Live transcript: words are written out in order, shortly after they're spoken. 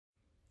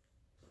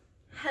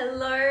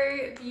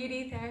Hello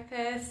beauty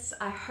therapists,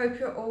 I hope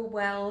you're all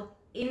well.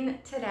 In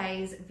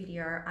today's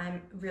video,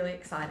 I'm really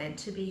excited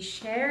to be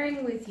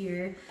sharing with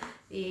you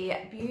the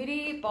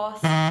Beauty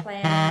Boss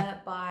Planner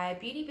by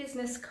Beauty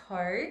Business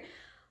Co.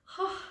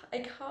 Oh, I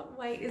can't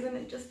wait, isn't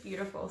it just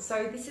beautiful?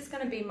 So this is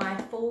going to be my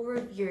full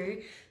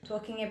review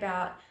talking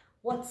about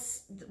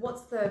what's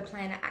the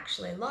planner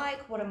actually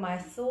like, what are my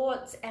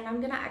thoughts, and I'm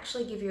going to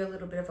actually give you a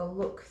little bit of a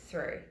look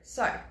through.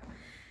 So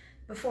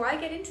before I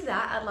get into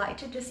that, I'd like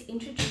to just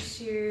introduce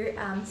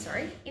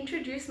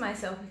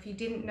myself if you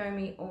didn't know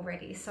me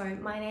already. So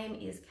my name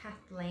is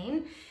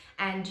Kathleen,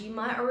 and you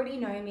might already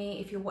know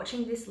me if you're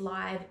watching this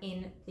live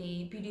in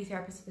the Beauty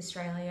Therapists of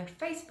Australia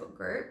Facebook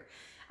group.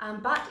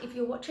 But if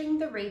you're watching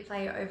the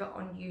replay over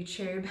on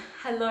YouTube,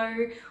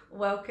 hello,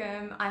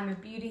 welcome. I'm a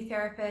beauty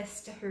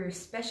therapist who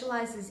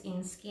specializes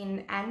in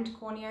skin and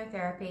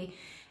corneotherapy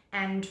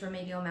and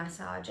remedial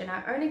massage, and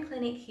I own a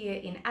clinic here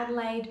in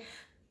Adelaide.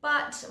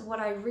 But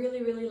what I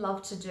really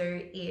love to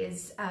do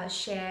is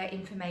share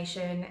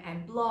information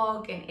and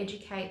blog and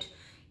educate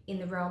in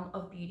the realm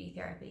of beauty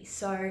therapy.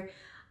 So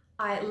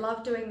I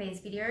love doing these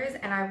videos,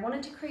 and I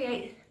wanted to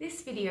create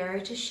this video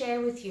to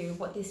share with you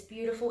what this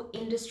beautiful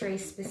industry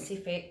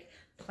specific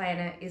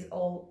planner is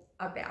all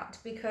about.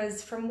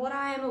 Because from what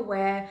I am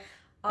aware,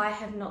 I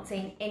have not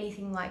seen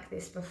anything like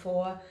this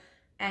before,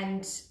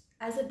 and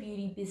as a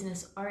beauty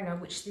business owner,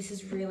 which this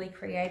is really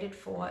created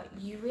for,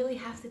 you really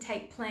have to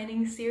take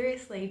planning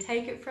seriously.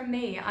 Take it from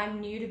me, I'm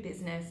new to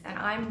business, and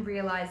I'm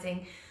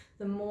realizing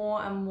the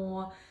more and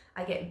more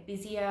I get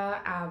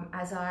busier,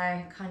 as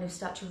I kind of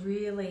start to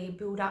really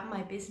build up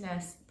my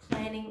business,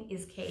 planning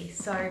is key.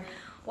 So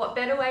what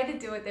better way to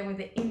do it than with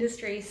an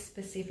industry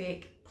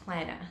specific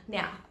planner?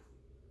 Now,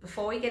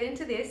 before we get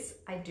into this,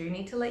 I do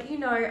need to let you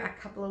know a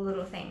couple of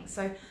little things.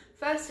 So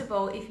first of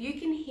all, if you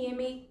can hear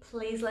me,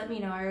 please let me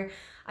know.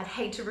 I'd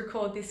hate to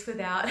record this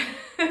without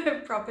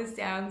proper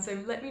sound, so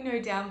let me know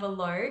down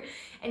below.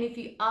 And if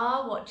you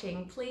are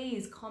watching,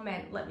 please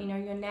comment, let me know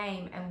your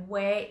name and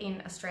where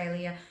in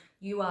Australia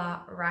you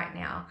are right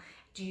now.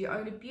 Do you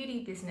own a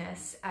beauty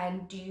business,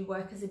 and do you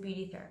work as a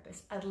beauty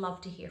therapist? I'd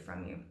love to hear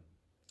from you.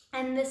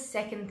 And the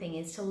second thing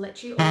is to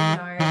let you all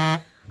know,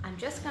 I'm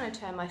just going to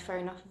turn my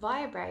phone off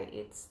vibrate.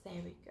 There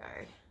we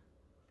go.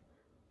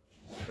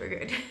 We're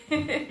good.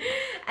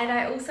 And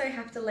I also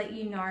have to let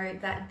you know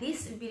that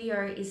this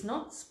video is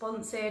not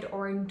sponsored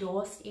or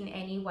endorsed in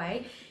any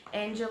way.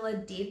 Angela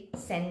did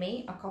send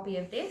me a copy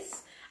of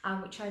this,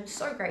 which I'm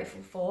so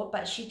grateful for,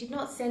 but she did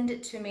not send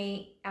it to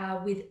me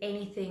with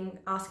anything,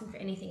 asking for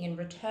anything in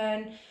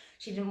return.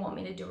 She didn't want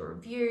me to do a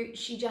review.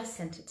 She just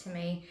sent it to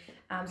me.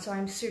 So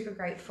I'm super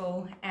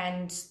grateful,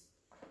 and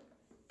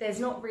there's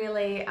not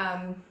really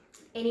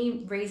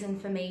any reason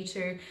for me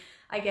to,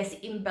 I guess,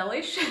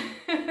 embellish.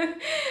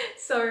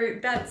 So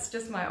that's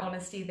just my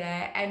honesty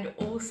there. And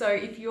also,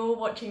 if you're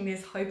watching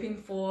this hoping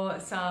for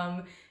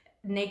some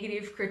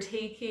negative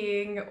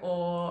critiquing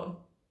or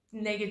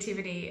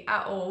negativity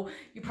at all,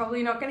 you're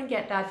probably not going to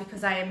get that,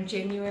 because I am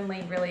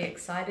genuinely really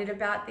excited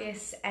about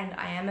this and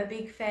I am a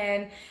big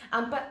fan.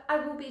 But I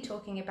will be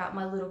talking about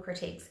my little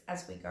critiques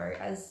as we go,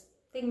 as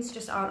things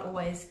just aren't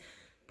always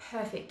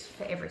perfect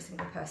for every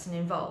single person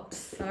involved.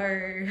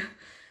 So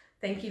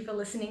thank you for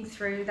listening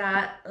through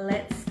that.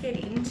 Let's get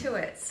into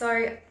it.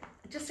 So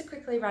just to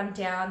quickly run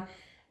down,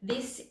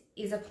 this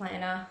is a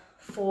planner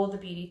for the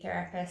beauty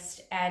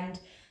therapist, and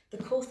the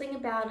cool thing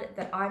about it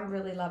that I'm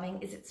really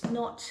loving is it's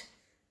not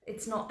a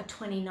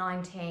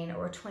 2019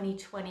 or a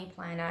 2020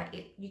 planner.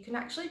 You can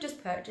actually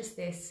just purchase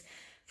this,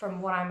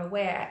 from what I'm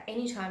aware, at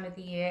any time of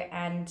the year,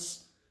 and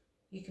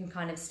you can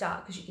kind of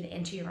start, because you can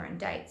enter your own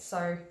dates.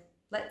 So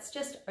let's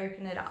just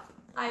open it up.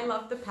 I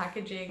love the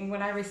packaging.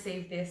 When I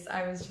received this,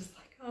 I was just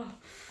like, oh,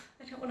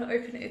 I don't want to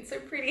open it, it's so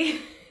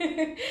pretty.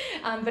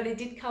 But it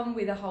did come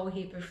with a whole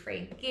heap of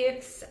free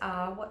gifts.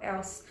 What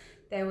else?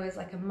 There was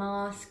like a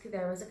mask,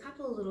 there was a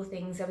couple of little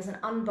things, there was an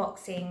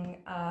unboxing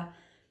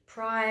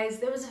prize,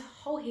 there was a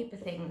whole heap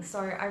of things. So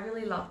I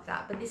really loved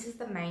that, but this is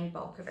the main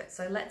bulk of it.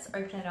 So let's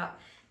open it up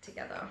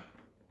together.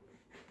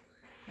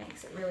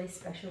 Makes it really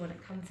special when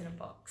it comes in a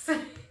box.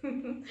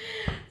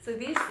 So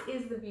this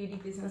is the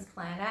Beauty Business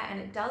Planner, and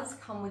it does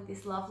come with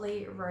this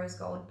lovely rose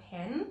gold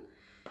pen,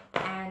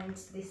 and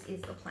this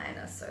is the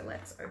planner. So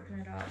let's open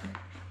it up.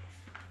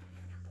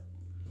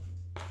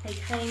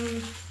 It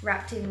came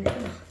wrapped in,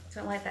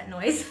 don't like that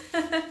noise.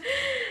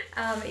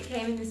 It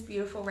came in this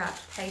beautiful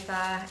wrapped paper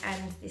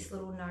and this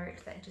little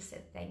note that just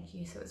said thank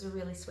you. So it was a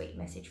really sweet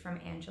message from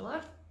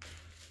Angela.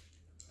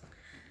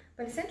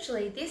 But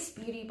essentially, this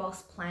Beauty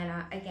Boss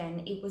Planner,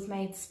 again, it was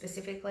made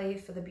specifically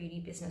for the beauty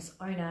business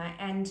owner.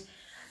 And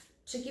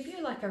to give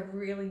you like a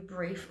really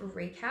brief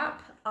recap,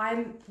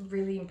 I'm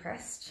really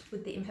impressed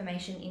with the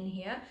information in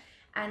here.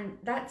 And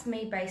that's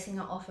me basing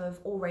it off of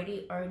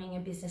already owning a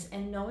business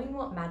and knowing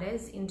what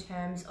matters in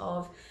terms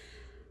of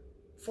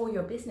for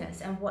your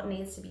business and what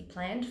needs to be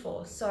planned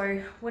for.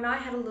 So when I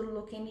had a little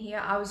look in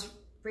here, I was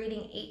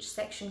reading each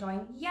section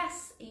going,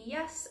 yes,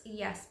 yes,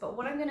 yes. But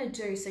what I'm going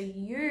to do so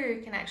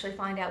you can actually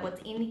find out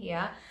what's in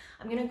here,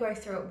 I'm going to go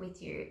through it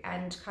with you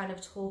and kind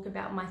of talk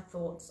about my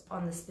thoughts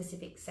on the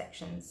specific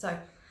sections. So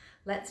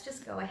let's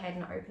just go ahead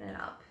and open it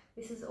up.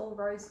 This is all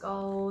rose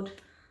gold,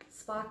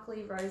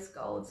 sparkly rose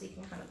gold, so you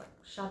can kind of like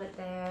shove it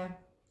there.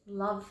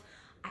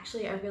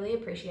 Actually, I really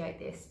appreciate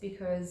this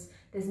because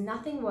there's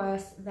nothing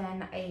worse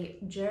than a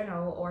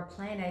journal or a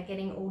planner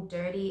getting all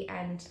dirty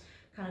and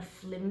kind of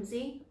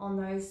flimsy on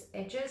those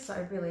edges, so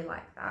I really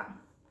like that.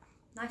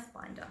 Nice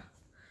binder.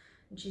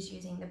 And she's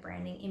using the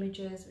branding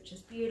images, which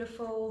is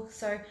beautiful.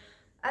 So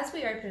as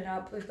we open it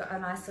up, we've got a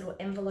nice little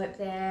envelope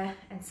there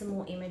and some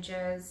more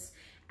images.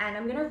 And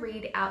I'm gonna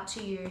read out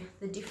to you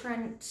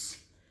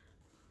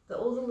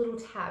all the little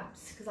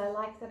tabs because I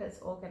like that it's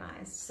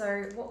organized.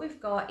 So what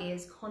we've got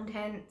is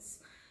contents,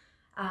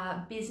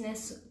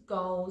 business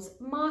goals,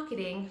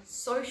 marketing,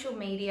 social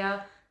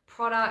media,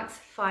 products,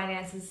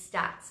 finances,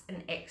 stats,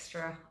 and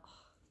extra. Oh,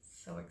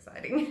 so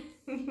exciting.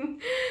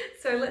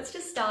 So let's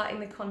just start in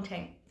the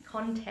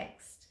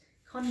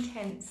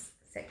contents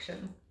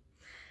section.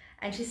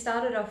 And she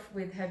started off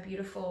with her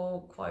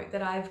beautiful quote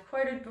that I've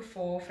quoted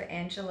before for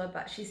Angela,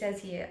 but she says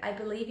here, "I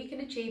believe you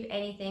can achieve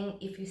anything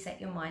if you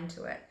set your mind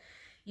to it.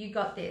 You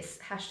got this,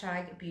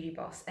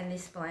 #BeautyBoss, and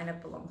this planner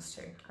belongs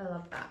to." I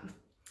love that.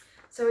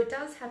 So it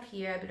does have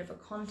here a bit of a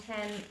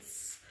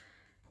contents,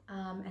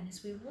 and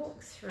as we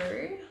walk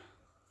through,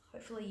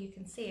 hopefully you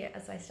can see it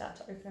as I start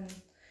to open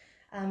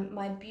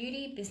my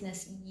beauty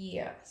business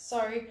year.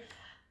 So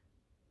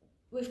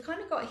we've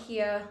kind of got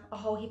here a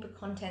whole heap of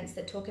contents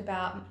that talk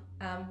about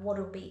what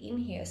will be in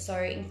here.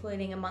 So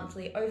including a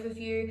monthly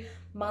overview,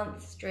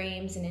 months,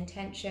 dreams and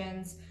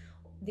intentions,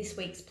 this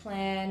week's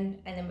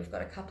plan, and then we've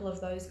got a couple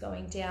of those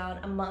going down,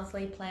 a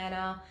monthly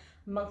planner,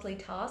 monthly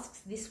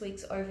tasks, this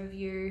week's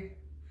overview,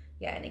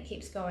 yeah, and it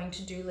keeps going,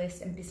 to-do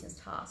list and business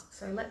tasks.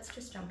 So let's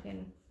just jump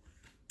in.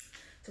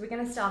 So we're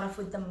going to start off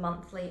with the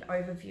monthly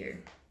overview.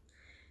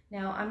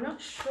 Now, I'm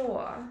not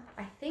sure,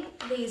 I think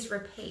these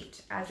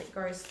repeat as it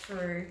goes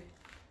through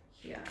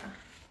here.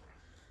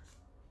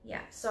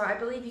 Yeah, so I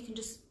believe you can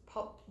just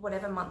pop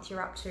whatever month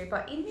you're up to,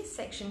 but in this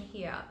section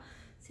here,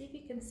 see if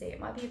you can see, it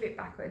might be a bit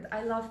backwards.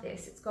 I love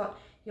this. It's got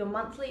your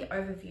monthly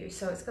overview.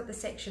 So it's got the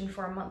section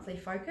for a monthly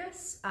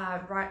focus,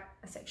 right,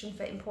 a section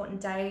for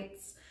important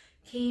dates,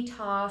 key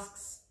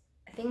tasks,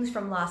 things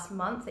from last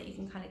month that you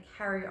can kind of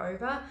carry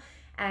over,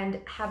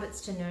 and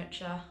habits to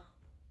nurture.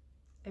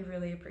 I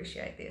really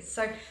appreciate this.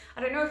 So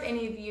I don't know if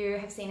any of you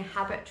have seen a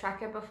habit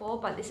tracker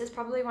before, but this is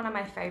probably one of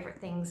my favorite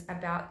things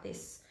about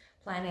this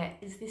planner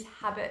is this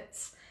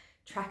habits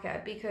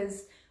tracker,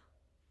 because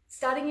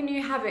starting a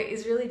new habit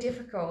is really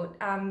difficult.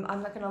 I'm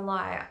not gonna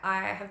lie,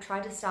 I have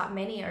tried to start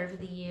many over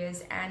the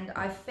years, and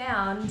I've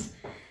found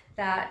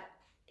that,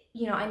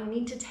 you know, I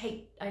need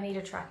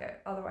to track it,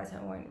 otherwise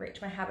I won't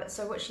reach my habit.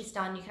 So what she's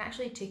done, you can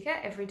actually tick it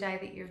every day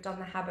that you've done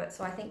the habit.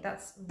 So I think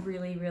that's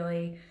really,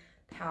 really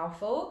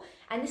powerful.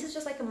 And this is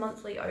just like a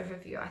monthly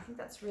overview. I think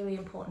that's really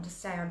important to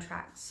stay on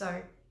track.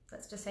 So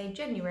let's just say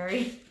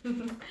January.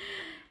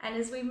 And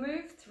as we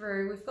move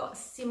through, we've got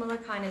similar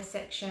kind of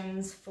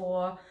sections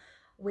for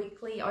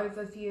weekly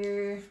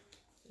overview,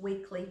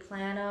 weekly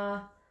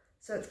planner.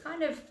 So it's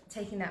kind of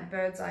taking that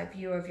bird's eye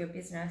view of your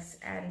business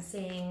and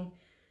seeing,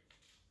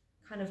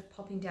 kind of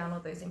popping down all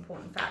those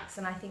important facts.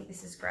 And I think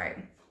this is great.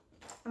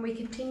 And we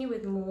continue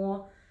with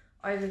more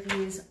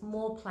overviews,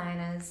 more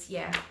planners.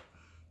 Yeah,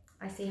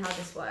 I see how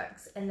this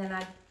works. And then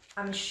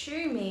I'm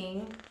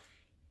assuming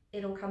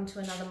it'll come to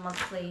another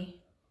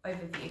monthly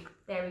overview.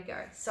 There we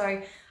go.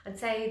 So I'd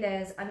say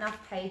there's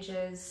enough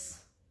pages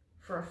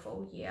for a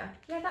full year.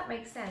 Yeah, that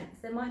makes sense.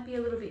 There might be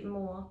a little bit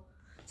more.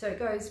 So it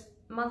goes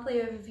monthly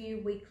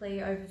overview, weekly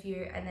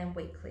overview, and then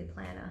weekly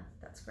planner.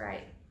 That's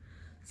great.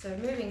 So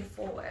moving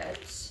forward,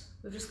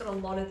 we've just got a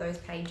lot of those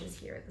pages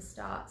here at the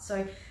start.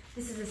 So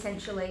this is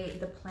essentially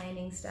the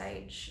planning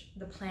stage,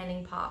 the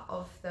planning part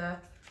of the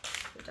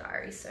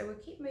diary. So we'll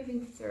keep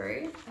moving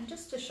through, and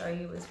just to show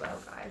you as well,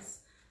 guys,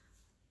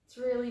 it's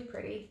really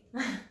pretty.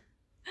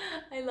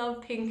 I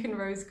love pink and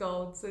rose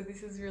gold, so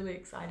this is really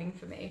exciting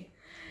for me.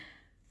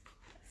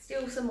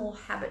 Still some more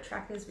habit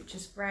trackers, which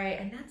is great,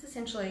 and that's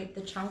essentially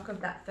the chunk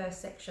of that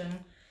first section.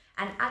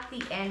 And at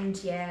the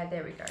end, yeah,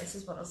 there we go, this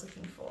is what I was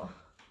looking for.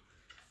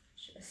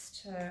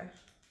 Just to,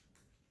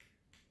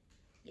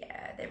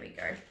 yeah, there we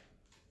go.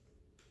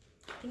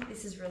 I think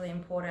this is really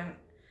important.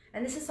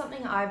 And this is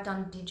something I've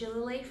done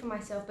digitally for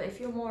myself, but if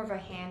you're more of a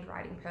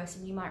handwriting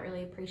person, you might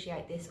really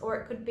appreciate this. Or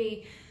it could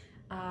be,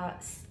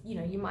 you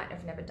know, you might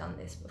have never done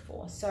this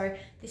before. So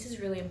this is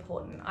really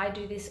important. I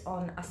do this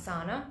on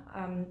Asana,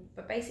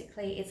 but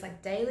basically it's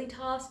like daily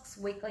tasks,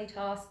 weekly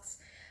tasks,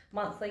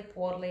 monthly,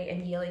 quarterly,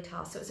 and yearly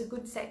tasks. So it's a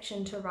good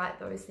section to write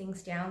those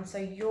things down so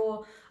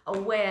you're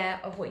aware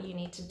of what you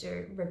need to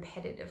do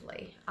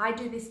repetitively. I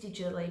do this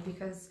digitally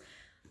because,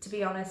 to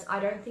be honest, I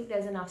don't think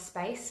there's enough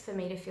space for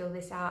me to fill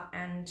this out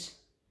and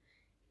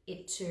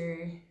it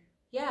to,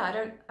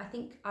 yeah, I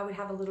think I would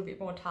have a little bit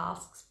more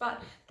tasks,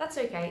 but that's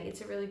okay.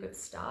 It's a really good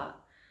start.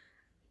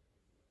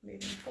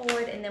 Moving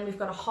forward, and then we've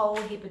got a whole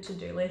heap of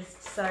to-do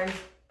lists. So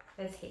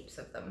there's heaps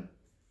of them,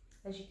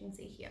 as you can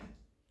see here.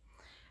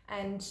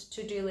 and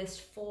to-do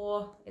list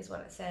 4 is what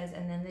it says,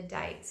 and then the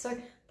date. So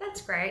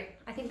that's great.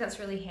 I think that's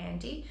really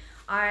handy.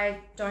 I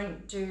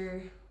don't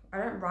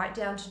write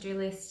down to-do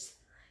lists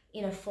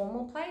in a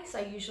formal place.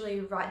 I usually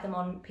write them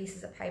on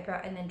pieces of paper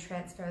and then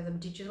transfer them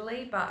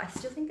digitally, but I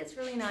still think it's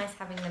really nice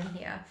having them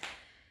here.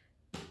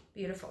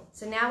 Beautiful.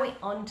 So now we're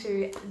on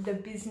to the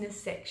business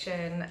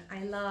section.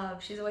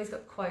 She's always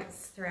got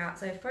quotes throughout.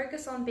 So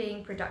focus on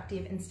being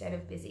productive instead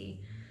of busy.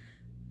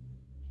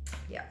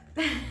 Yeah,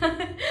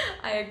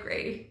 I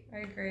agree.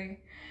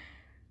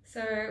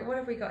 So what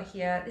have we got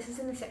here? This is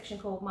in the section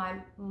called my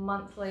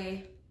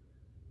monthly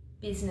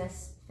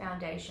business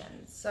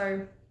foundations.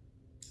 So,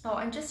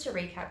 and just to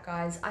recap,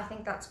 guys, I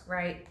think that's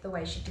great the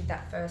way she did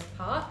that first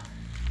part,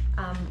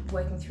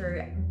 working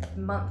through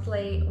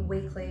monthly,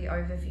 weekly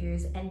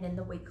overviews, and then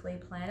the weekly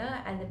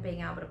planner, and then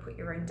being able to put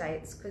your own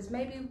dates, because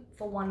maybe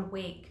for 1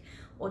 week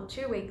or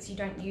 2 weeks you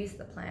don't use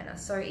the planner,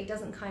 so it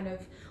doesn't kind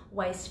of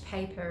waste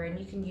paper, and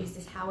you can use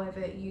this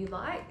however you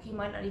like. You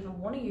might not even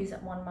want to use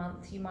it 1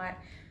 month, you might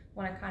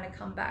want to kind of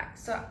come back.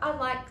 So I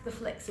like the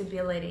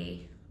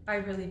flexibility. I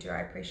really do. I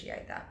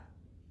appreciate that.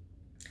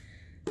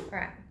 All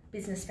right,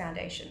 business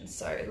foundations.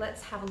 So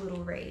let's have a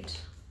little read.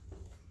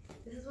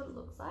 This is what it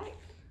looks like.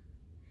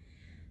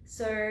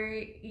 So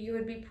you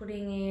would be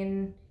putting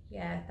in,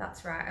 yeah,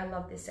 that's right. I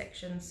love this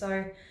section.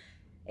 So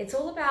it's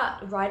all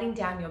about writing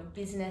down your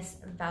business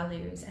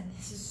values, and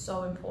this is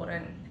so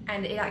important.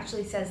 And it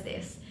actually says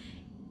this,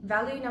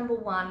 value number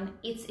 1,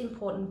 it's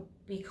important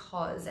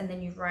because, and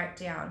then you write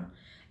down,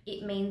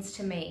 it means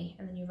to me,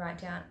 and then you write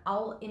down,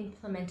 I'll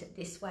implement it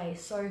this way.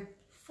 So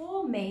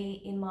for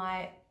me in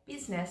my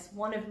business,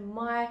 one of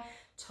my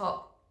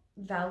top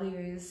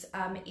values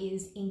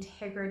is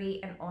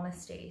integrity and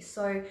honesty.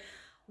 So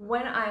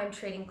when I am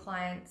treating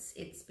clients,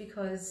 it's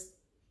because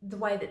the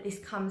way that this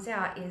comes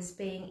out is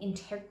being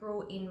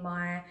integral in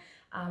my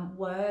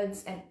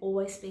words, and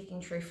always speaking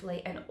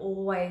truthfully, and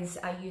always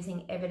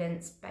using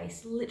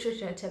evidence-based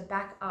literature to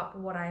back up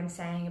what I'm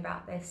saying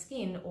about their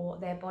skin or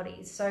their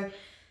bodies. So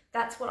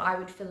that's what I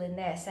would fill in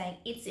there, saying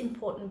it's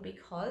important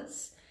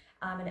because,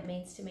 and it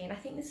means to me. And I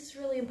think this is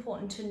really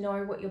important to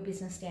know what your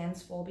business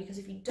stands for, because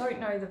if you don't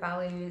know the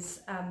values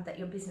that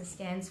your business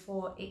stands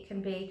for, it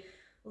can be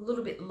a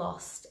little bit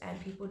lost and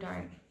people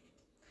don't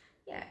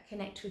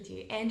connect with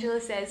you. Angela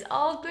says,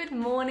 oh, good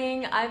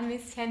morning. I've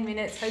missed 10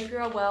 minutes. Hope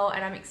you're all well,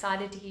 and I'm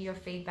excited to hear your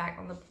feedback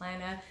on the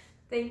planner.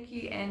 Thank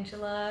you,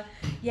 Angela.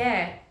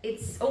 Yeah,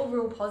 it's all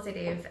real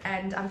positive,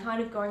 and I'm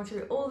kind of going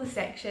through all the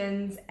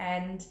sections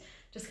and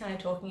just kind of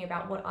talking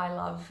about what I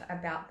love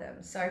about them.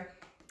 So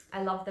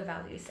I love the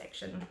value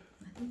section.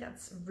 I think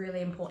that's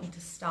really important to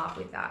start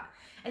with that.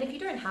 And if you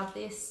don't have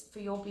this for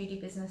your beauty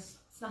business,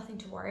 it's nothing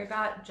to worry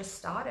about, just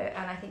start it.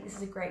 And I think this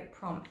is a great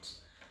prompt.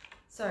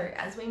 So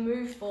as we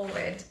move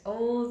forward,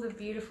 all the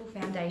beautiful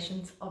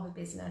foundations of a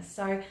business.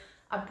 So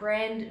a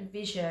brand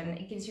vision,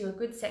 it gives you a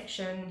good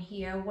section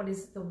here. What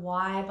is the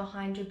why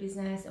behind your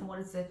business, and what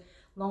is the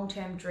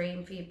long-term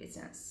dream for your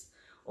business?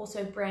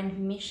 Also brand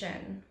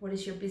mission, what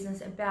is your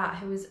business about?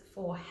 Who is it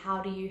for?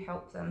 How do you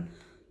help them?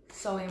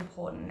 So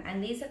important.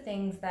 And these are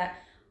things that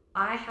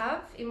I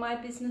have in my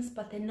business,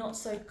 but they're not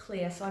so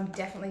clear. So I'm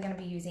definitely going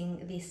to be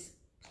using this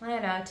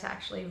planner to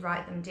actually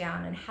write them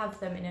down and have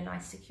them in a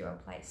nice secure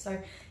place. So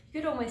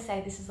you could almost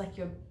say this is like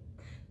your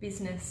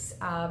business,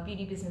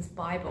 beauty business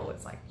Bible.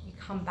 It's like you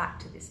come back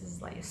to this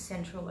as like your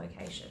central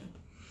location.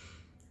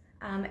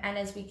 And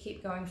as we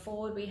keep going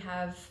forward, we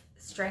have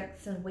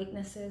strengths and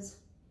weaknesses.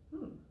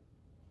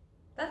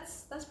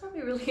 That's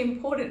probably really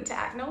important to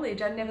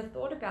acknowledge. I never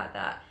thought about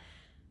that.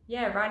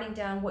 Yeah, writing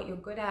down what you're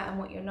good at and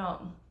what you're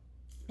not.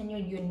 And your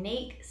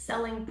unique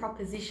selling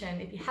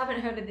proposition. If you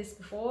haven't heard of this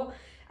before,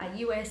 a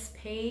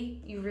USP,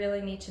 you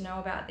really need to know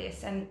about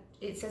this. And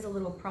it says a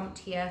little prompt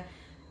here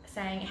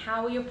saying,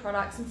 how are your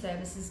products and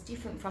services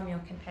different from your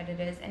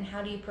competitors, and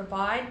how do you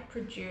provide,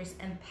 produce,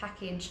 and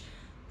package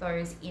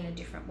those in a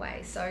different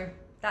way? So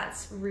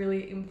that's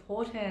really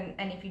important.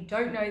 And if you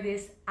don't know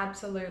this,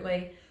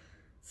 absolutely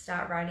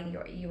start writing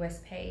your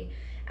USP.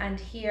 And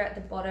here at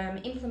the bottom,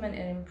 implement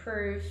and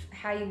improve,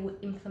 how you would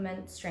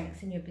implement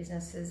strengths in your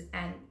businesses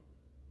and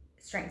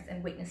strengths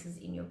and weaknesses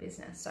in your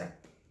business. So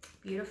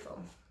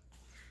beautiful.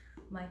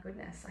 My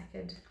goodness, I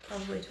could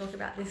probably talk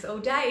about this all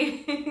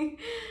day.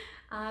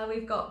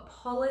 We've got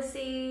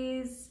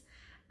policies.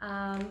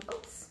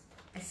 Oops,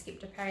 I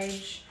skipped a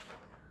page.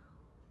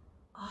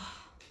 Oh,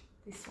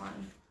 this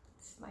one,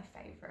 this is my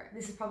favorite.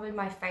 This is probably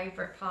my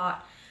favorite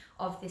part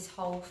of this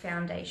whole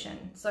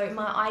foundation. So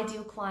my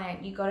ideal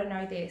client, you got to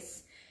know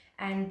this.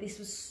 And this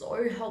was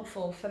so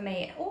helpful for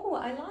me. Oh,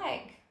 I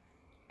like.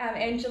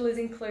 Angela's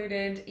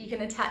included. You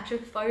can attach a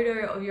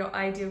photo of your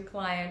ideal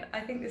client. I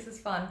think this is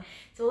fun.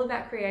 It's all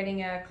about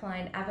creating a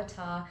client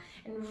avatar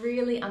and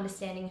really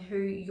understanding who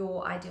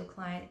your ideal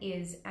client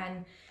is.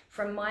 And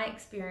from my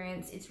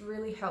experience, it's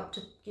really helped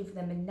to give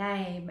them a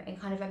name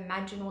and kind of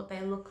imagine what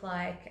they look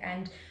like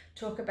and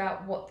talk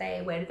about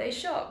where do they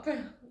shop?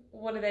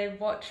 What do they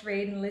watch,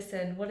 read, and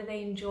listen? What do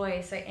they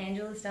enjoy? So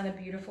Angela's done a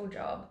beautiful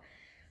job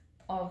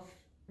of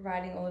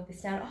writing all of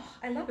this down. Oh,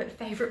 I love it.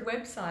 Favorite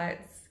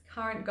websites,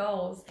 current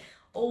goals,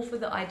 all for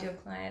the ideal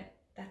client.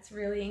 That's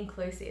really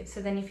inclusive.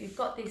 So then if you've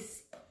got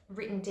this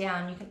written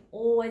down, you can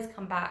always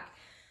come back.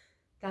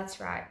 That's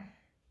right.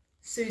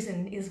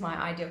 Susan is my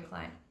ideal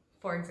client,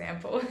 for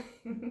example.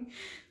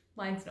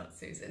 Mine's not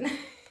Susan.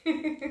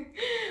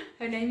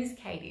 Her name is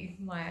Katie,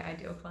 my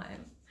ideal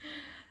client.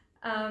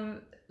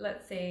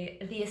 Let's see,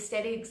 the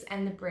aesthetics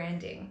and the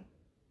branding.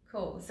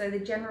 Cool. So the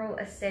general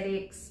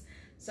aesthetics.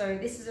 So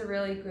this is a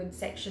really good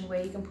section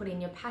where you can put in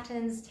your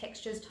patterns,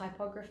 textures,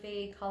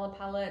 typography, color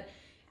palette,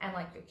 and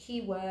like your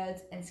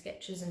keywords and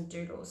sketches and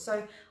doodles.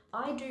 So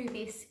I do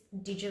this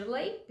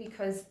digitally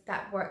because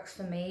that works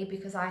for me,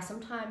 because I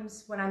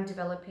sometimes, when I'm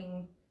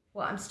developing,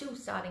 well, I'm still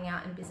starting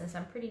out in business,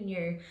 I'm pretty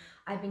new,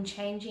 I've been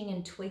changing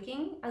and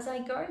tweaking as I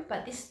go,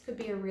 but this could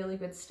be a really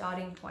good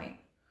starting point.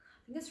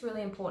 I think it's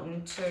really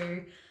important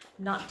to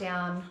nut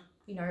down,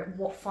 you know,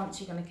 what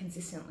fonts you're going to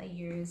consistently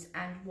use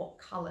and what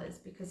colors,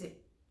 because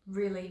it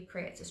really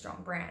creates a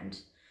strong brand.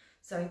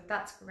 So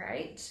that's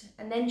great.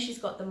 And then she's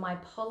got the My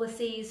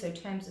Policy, so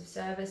terms of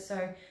service.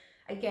 So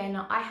again,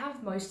 I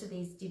have most of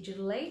these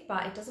digitally,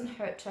 but it doesn't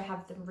hurt to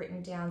have them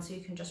written down so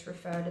you can just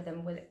refer to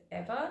them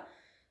whenever.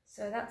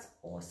 So that's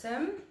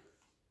awesome.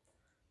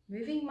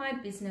 Moving my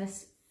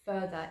business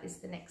further is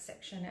the next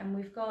section. And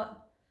we've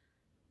got,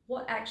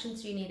 what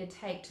actions do you need to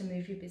take to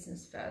move your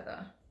business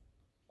further?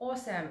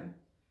 Awesome.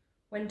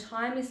 When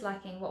time is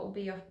lacking, what will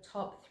be your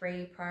top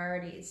 3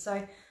 priorities?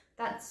 So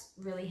that's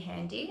really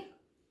handy.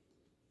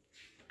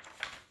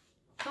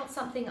 Not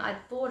something I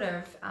thought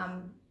of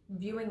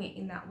viewing it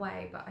in that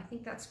way, but I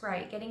think that's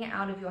great. Getting it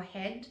out of your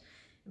head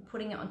and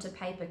putting it onto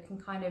paper can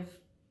kind of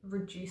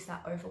reduce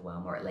that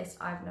overwhelm, or at least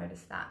I've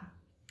noticed that.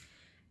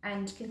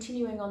 And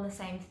continuing on the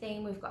same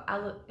theme, we've got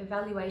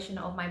evaluation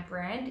of my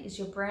brand. Is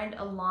your brand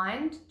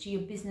aligned to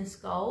your business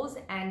goals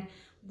and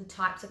the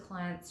types of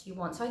clients you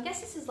want? So I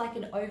guess this is like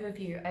an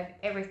overview of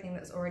everything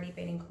that's already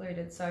been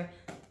included. So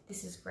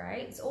this is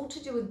great. It's all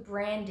to do with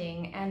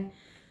branding, and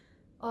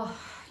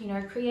you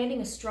know, creating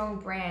a strong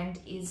brand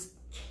is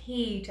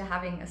key to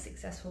having a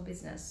successful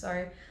business.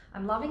 So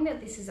I'm loving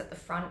that this is at the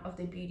front of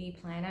the beauty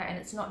planner, and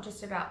it's not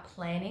just about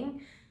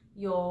planning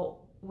your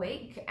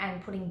week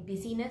and putting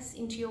busyness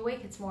into your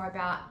week. It's more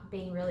about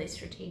being really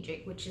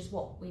strategic, which is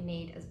what we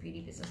need as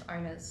beauty business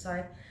owners.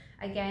 So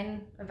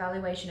again,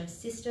 evaluation of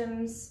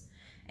systems.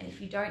 And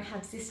if you don't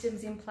have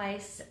systems in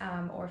place,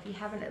 or if you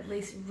haven't at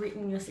least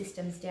written your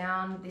systems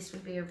down, this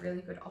would be a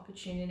really good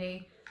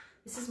opportunity.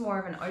 This is more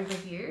of an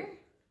overview.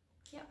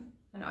 Yep,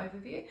 an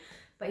overview.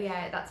 But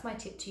yeah, that's my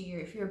tip to you.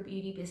 If you're a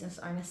beauty business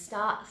owner,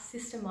 start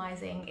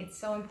systemizing. It's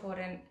so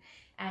important.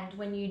 And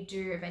when you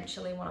do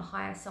eventually want to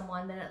hire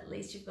someone, then at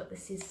least you've got the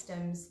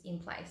systems in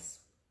place.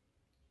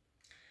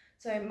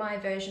 So my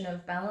version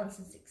of balance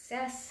and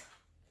success.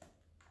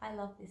 I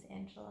love this,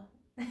 Angela.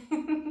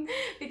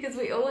 Because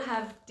we all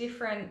have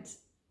different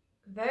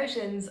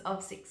versions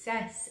of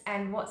success,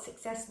 and what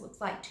success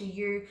looks like to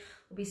you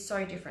will be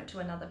so different to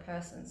another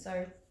person.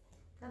 So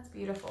that's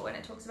beautiful. And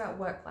it talks about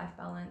work-life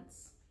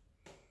balance.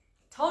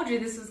 Told you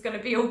this was going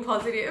to be all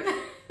positive.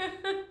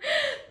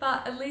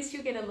 But at least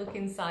you'll get a look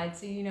inside,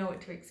 so you know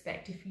what to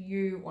expect if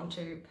you want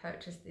to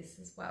purchase this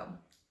as well.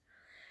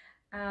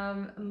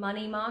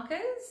 Money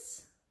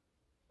markers.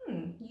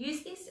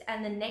 Use this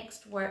and the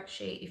next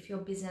worksheet if your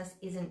business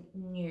isn't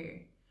new.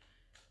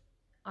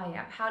 Oh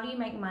yeah, how do you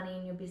make money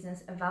in your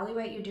business?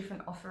 Evaluate your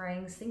different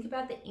offerings. Think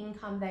about the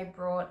income they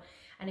brought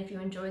and if you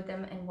enjoyed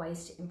them, and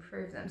ways to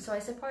improve them. So I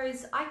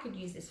suppose I could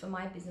use this for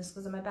my business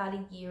because I'm about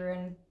 1 year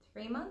and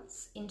 3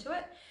 months into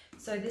it.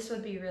 So this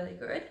would be really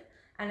good.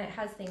 And it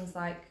has things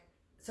like,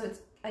 so it's,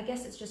 I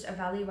guess it's just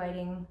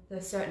evaluating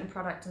the certain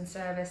product and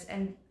service,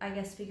 and I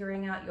guess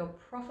figuring out your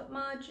profit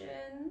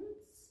margins.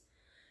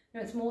 No,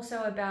 it's more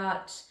so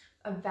about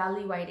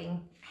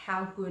evaluating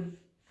how good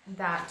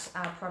that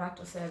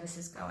product or service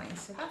is going.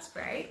 So that's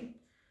great.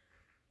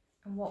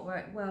 And what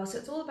worked well. So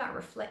it's all about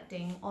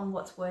reflecting on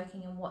what's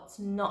working and what's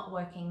not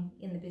working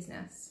in the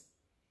business.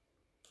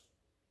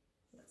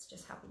 Let's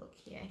just have a look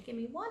here. Give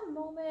me one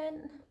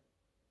moment.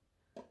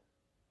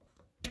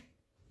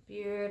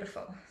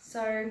 Beautiful.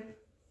 So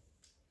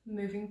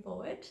moving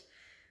forward,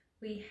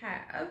 we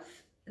have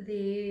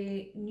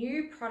the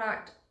new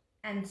product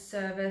and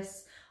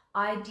service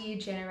idea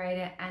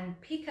generator and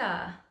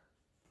picker.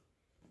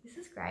 This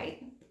is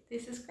great.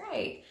 This is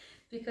great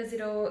because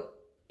it'll,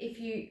 if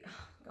you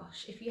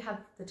have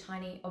the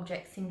tiny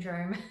object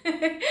syndrome,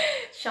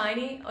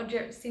 shiny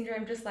object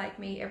syndrome, just like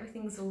me,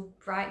 everything's all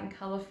bright and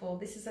colorful.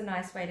 This is a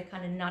nice way to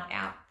kind of nut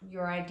out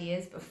your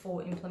ideas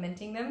before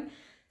implementing them,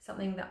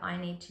 something that I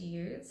need to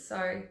use.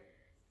 So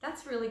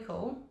that's really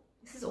cool.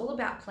 This is all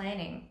about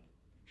planning.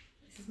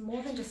 This is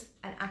more than just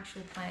an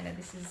actual planner.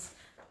 This is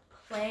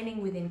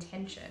planning with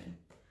intention.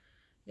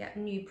 Yeah,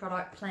 new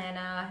product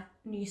planner,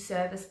 new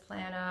service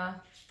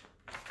planner.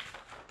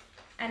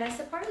 And I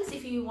suppose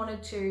if you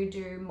wanted to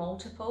do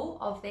multiple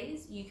of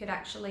these, you could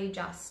actually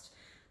just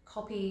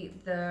copy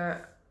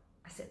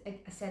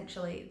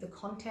essentially the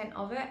content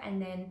of it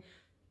and then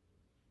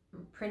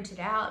print it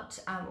out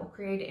or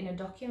create it in a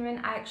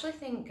document. I actually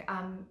think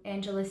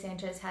Angela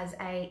Sanchez has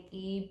a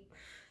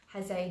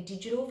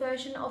digital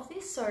version of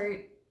this, so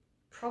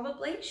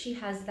probably she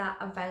has that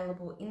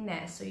available in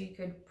there, so you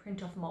could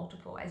print off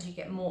multiple as you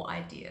get more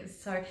ideas.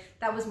 So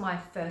that was my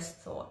first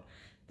thought,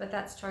 but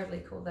that's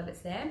totally cool that it's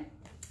there.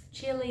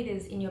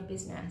 Cheerleaders in your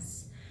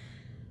business.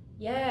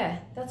 Yeah,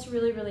 that's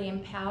really, really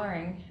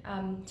empowering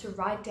to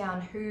write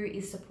down who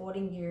is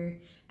supporting you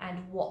and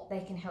what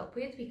they can help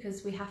with,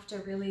 because we have to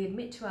really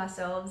admit to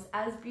ourselves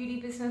as beauty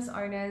business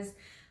owners,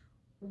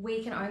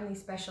 we can only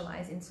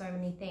specialize in so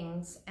many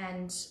things.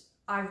 And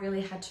I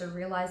really had to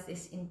realize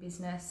this in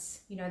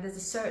business. You know, there's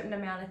a certain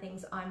amount of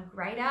things I'm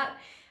great at,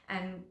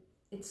 and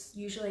it's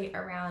usually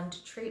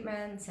around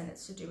treatments, and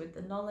it's to do with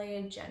the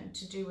knowledge and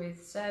to do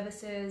with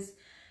services.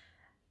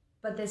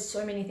 But there's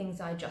so many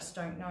things I just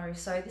don't know.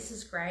 So this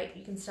is great.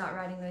 You can start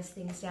writing those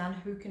things down,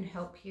 who can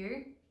help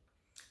you.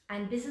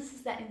 And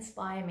businesses that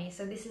inspire me.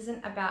 So this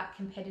isn't about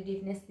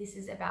competitiveness. This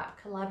is about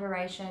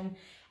collaboration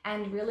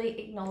and really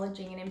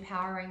acknowledging and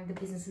empowering the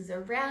businesses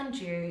around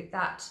you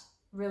that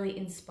really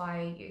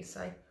inspire you.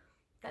 So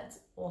that's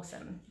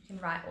awesome. You can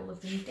write all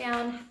of them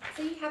down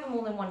so you have them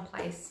all in one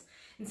place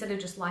instead of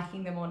just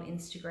liking them on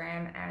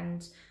Instagram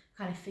and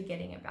kind of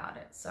forgetting about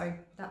it. So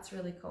that's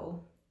really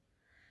cool.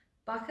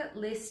 Bucket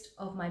list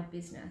of my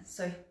business.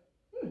 So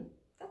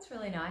that's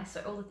really nice.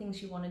 So all the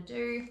things you want to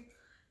do,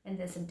 and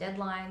there's some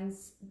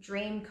deadlines.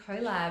 Dream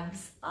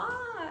collabs.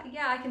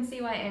 Yeah, I can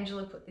see why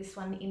Angela put this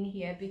one in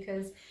here,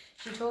 because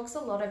she talks a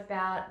lot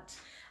about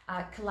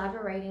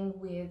collaborating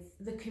with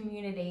the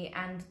community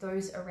and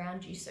those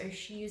around you. So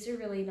she used a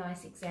really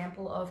nice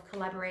example of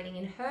collaborating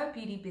in her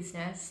beauty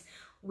business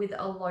with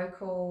a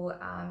local,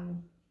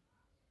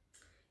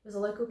 it was a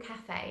local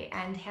cafe,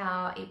 and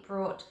how it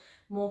brought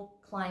more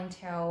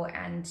clientele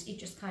and it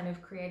just kind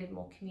of created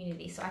more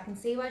community. So I can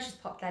see why she's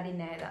popped that in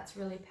there. That's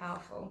really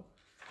powerful.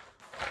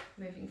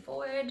 Moving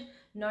forward,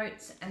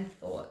 notes and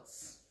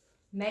thoughts.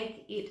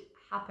 Make it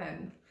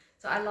happen.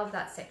 So I love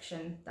that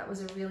section. That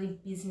was a really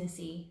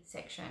businessy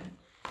section.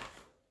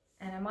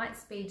 And I might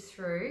speed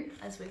through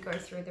as we go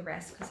through the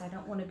rest, because I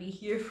don't want to be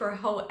here for a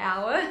whole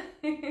hour.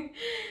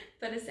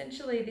 But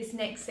essentially this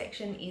next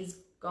section is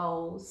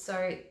goals.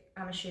 So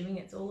I'm assuming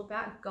it's all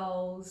about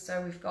goals.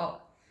 So we've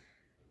got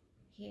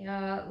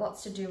here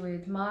lots to do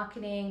with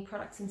marketing,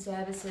 products and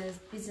services,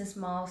 business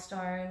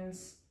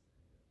milestones.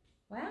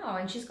 Wow,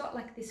 and she's got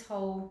like this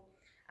whole,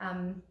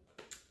 I'll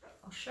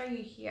show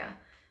you here.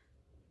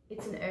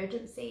 It's an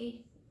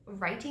urgency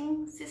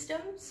rating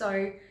system.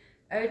 So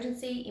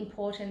urgency,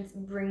 importance,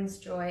 brings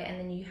joy, and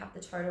then you have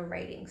the total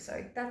rating.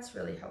 So that's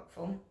really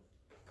helpful.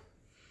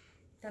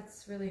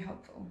 That's really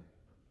helpful.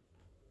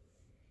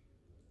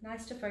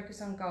 Nice to focus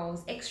on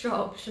goals, extra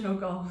optional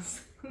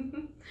goals.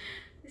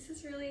 This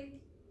is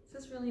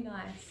really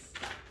nice.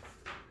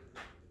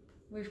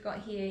 We've got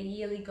here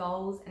yearly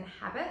goals and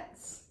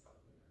habits.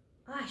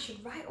 I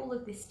should write all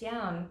of this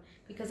down,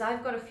 because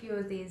I've got a few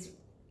of these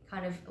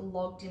kind of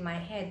logged in my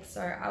head,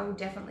 so I will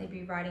definitely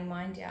be writing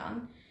mine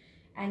down.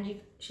 And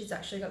she's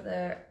actually got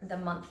the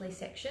monthly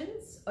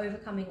sections.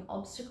 Overcoming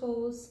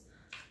obstacles.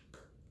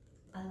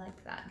 I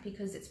like that,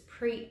 because it's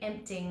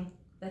preempting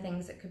the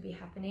things that could be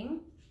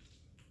happening.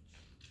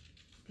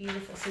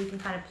 Beautiful, so you can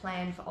kind of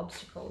plan for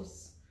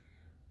obstacles.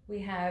 We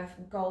have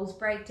goals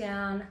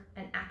breakdown,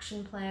 an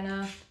action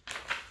planner.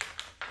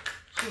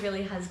 She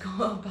really has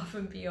gone above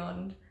and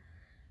beyond.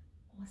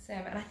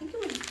 Awesome. And I think it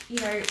would, you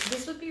know,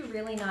 this would be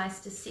really nice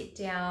to sit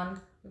down.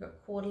 We've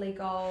got quarterly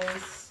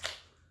goals.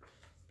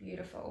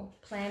 Beautiful.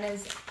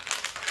 Planners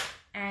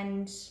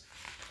and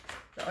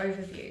the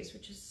overviews,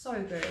 which is so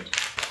good.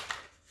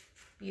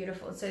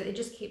 Beautiful. So it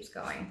just keeps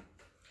going.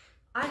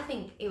 I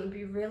think it would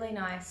be really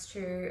nice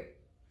to,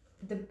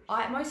 the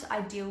most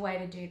ideal way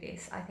to do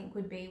this, I think,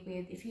 would be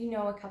with, if you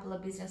know a couple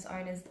of business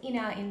owners in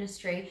our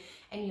industry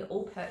and you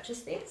all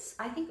purchase this,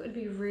 I think it would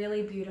be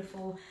really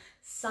beautiful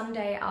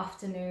Sunday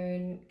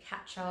afternoon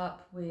catch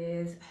up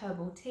with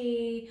herbal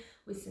tea,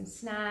 with some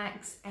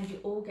snacks, and you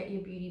all get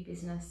your beauty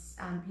business,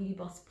 Beauty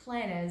Boss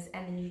planners,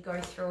 and then you go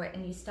through it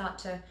and you start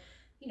to,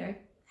 you know,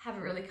 have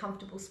a really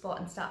comfortable spot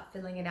and start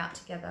filling it out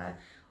together.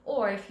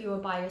 Or if you were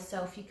by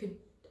yourself, you could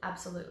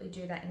absolutely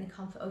do that in the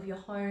comfort of your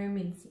home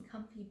in some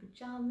comfy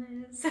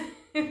pajamas.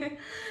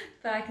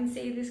 But I can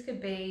see this could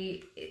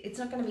be, it's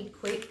not going to be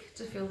quick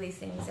to fill these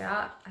things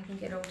out. I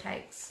think it all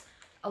takes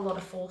a lot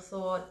of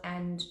forethought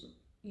and,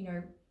 you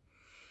know,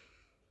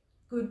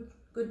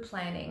 good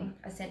planning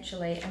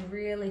essentially, and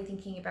really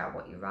thinking about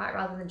what you write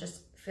rather than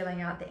just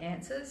filling out the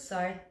answers.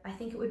 So I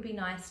think it would be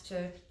nice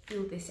to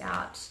fill this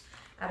out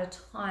at a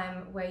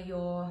time where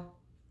you're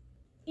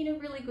in a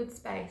really good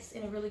space,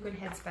 in a really good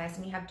headspace,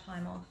 and you have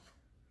time off.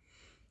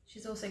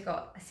 She's also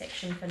got a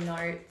section for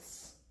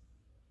notes.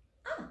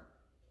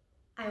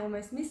 I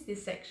almost missed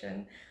this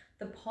section.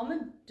 The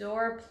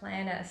Pomodoro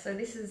Planner. So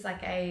this is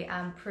like a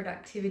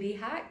productivity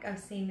hack. I've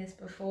seen this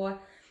before.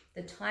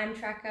 The time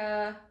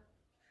tracker,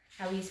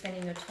 how are you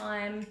spending your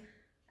time,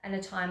 and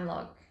a time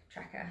log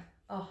tracker.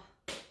 Oh,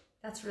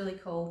 That's really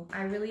cool.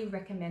 I really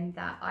recommend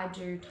that. I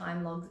do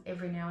time logs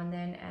every now and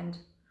then, and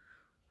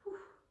whew,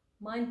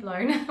 mind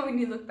blown when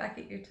you look back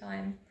at your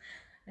time.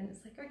 And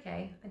it's like,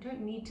 okay, I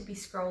don't need to be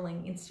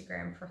scrolling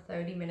Instagram for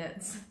 30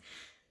 minutes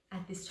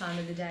at this time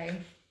of the day.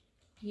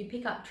 You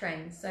pick up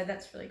trends, so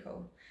that's really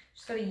cool.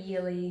 Just got a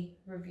yearly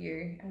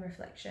review and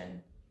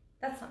reflection.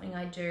 That's something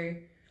I do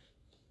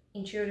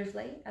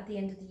intuitively at the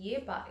end of the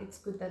year, but it's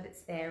good that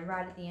it's there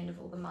right at the end of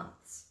all the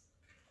months.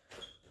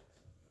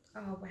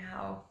 Oh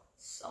wow,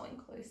 so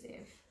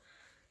inclusive.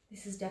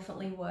 This is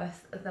definitely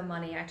worth the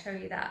money, I tell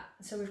you that.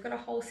 So we've got a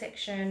whole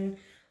section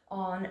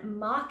on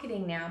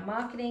marketing now,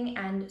 marketing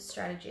and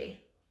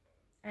strategy.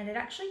 And it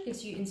actually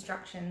gives you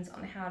instructions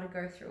on how to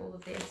go through all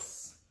of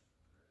this.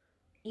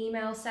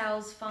 Email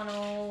sales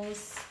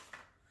funnels,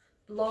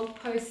 blog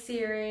post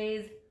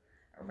series,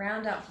 a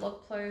roundup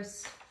blog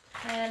post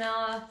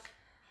planner.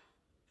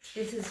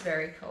 This is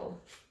very cool.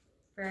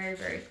 Very,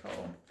 very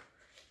cool.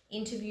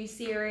 Interview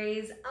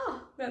series.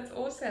 Oh, that's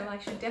awesome. I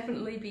should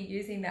definitely be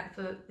using that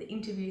for the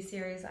interview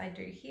series I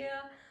do here.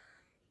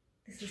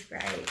 This is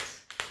great.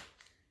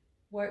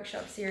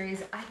 Workshop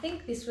series. I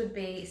think this would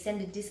be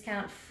send a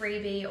discount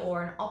freebie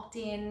or an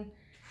opt-in.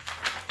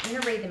 I'm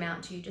going to read them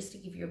out to you just to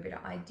give you a bit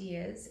of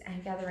ideas.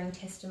 And gathering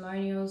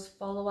testimonials,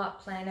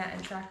 follow-up planner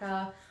and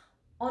tracker,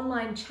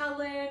 online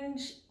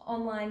challenge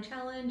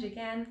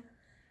again.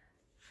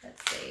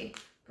 Let's see,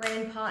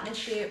 brand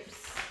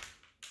partnerships,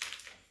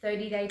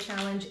 30-day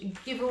challenge,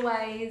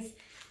 giveaways.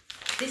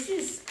 This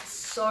is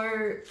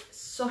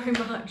so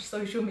much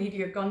social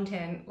media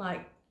content.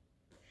 Like,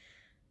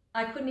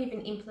 I couldn't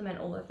even implement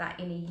all of that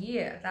in a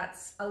year.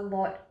 That's a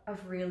lot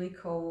of really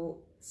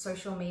cool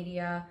social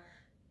media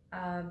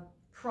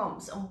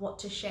prompts on what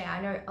to share.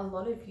 I know a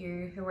lot of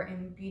you who are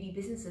in beauty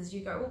businesses,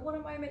 you go, well, what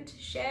am I meant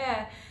to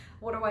share?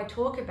 What do I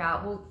talk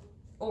about? Well,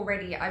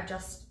 already I've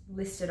just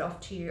listed off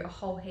to you a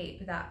whole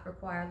heap that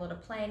require a lot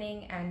of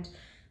planning and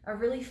are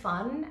really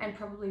fun and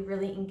probably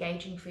really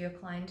engaging for your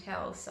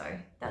clientele. So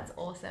that's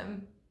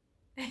awesome.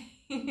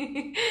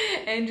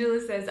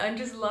 Angela says, I'm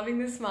just loving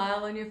the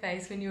smile on your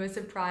face when you were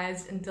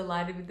surprised and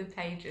delighted with the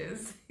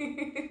pages.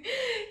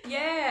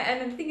 Yeah,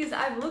 and the thing is,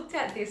 I've looked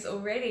at this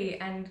already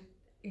and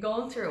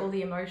gone through all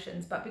the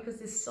emotions, but because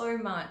there's so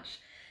much,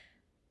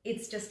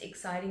 it's just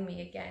exciting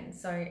me again.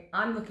 So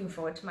I'm looking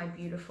forward to my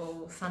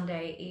beautiful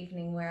Sunday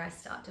evening where I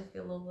start to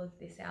fill all of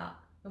this out.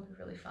 It'll be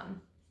really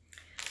fun.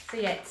 So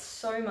yeah, it's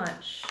so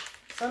much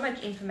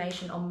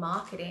information on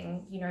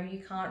marketing. You know,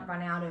 you can't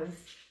run out of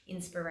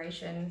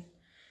inspiration.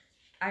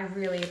 I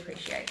really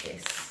appreciate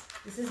this.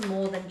 This is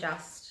more than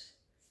just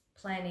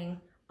planning.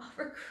 Oh,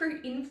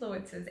 recruit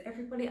influencers.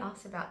 Everybody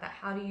asks about that.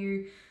 How do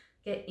you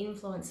get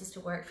influencers to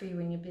work for you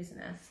in your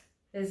business?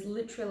 There's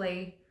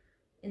literally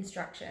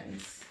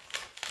instructions.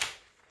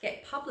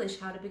 Get published,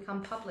 how to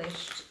become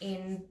published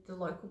in the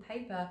local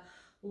paper,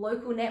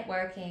 local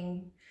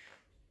networking.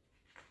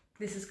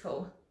 This is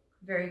cool.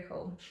 Very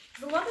cool.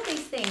 A lot of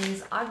these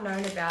things I've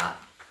known about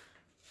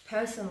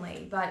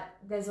personally, but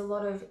there's a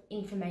lot of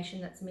information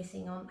that's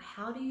missing on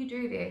how do you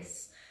do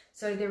this.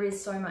 So there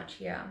is so much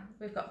here.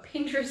 We've got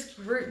Pinterest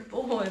group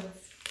boards.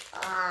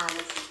 Ah,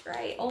 this is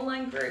great.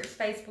 Online groups,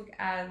 Facebook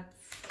ads.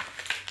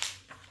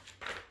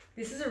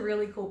 This is a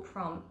really cool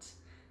prompt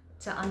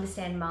to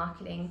understand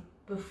marketing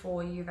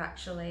before you've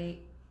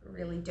actually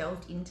really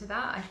delved into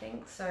that, I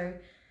think. So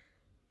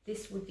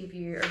this would give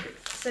you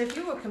so if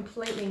you were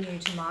completely new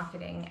to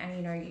marketing and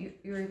you know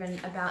you're even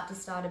about to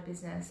start a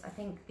business, I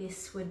think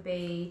this would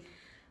be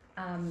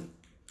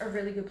a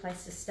really good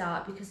place to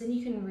start, because then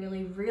you can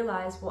really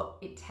realize what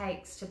it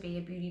takes to be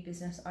a beauty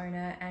business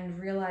owner and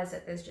realize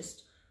that there's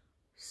just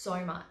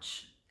so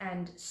much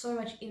and so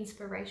much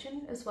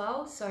inspiration as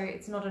well. So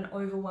it's not an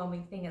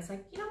overwhelming thing. It's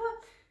like, you know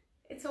what,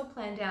 it's all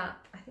planned out.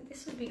 I think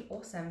this would be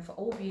awesome for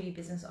all beauty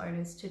business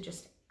owners to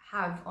just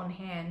have on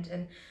hand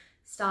and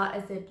start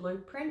as their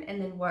blueprint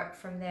and then work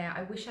from there.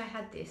 I wish I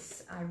had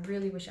this. I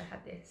really wish I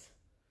had this.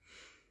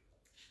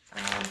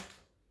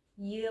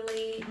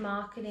 Yearly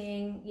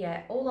marketing.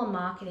 Yeah, all on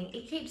marketing.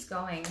 It keeps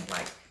going.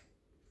 Like,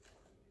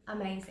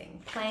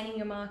 amazing. Planning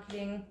your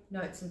marketing,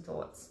 notes and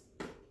thoughts.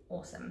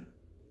 Awesome.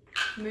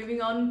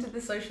 Moving on to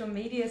the social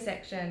media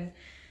section.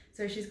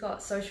 So she's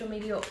got social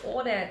media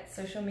audit,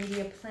 social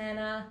media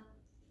planner.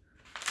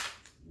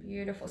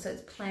 Beautiful. So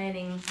it's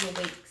planning your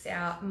weeks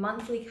out,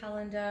 monthly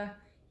calendar.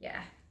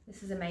 Yeah,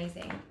 this is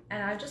amazing.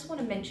 And I just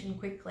want to mention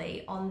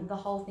quickly on the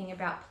whole thing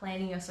about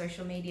planning your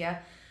social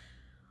media.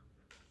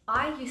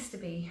 I used to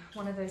be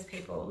one of those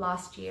people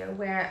last year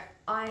where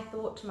I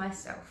thought to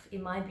myself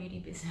in my beauty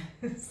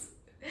business,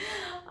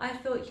 I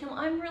thought, you know,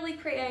 I'm really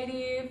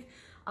creative.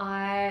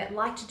 I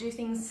like to do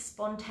things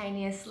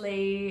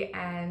spontaneously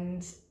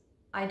and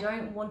I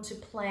don't want to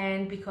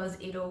plan because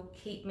it'll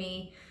keep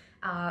me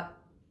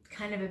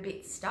kind of a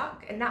bit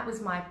stuck. And that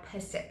was my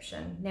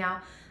perception.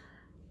 Now,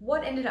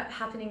 what ended up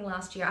happening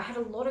last year, I had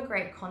a lot of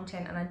great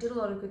content and I did a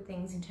lot of good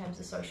things in terms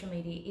of social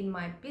media in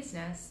my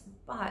business,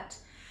 but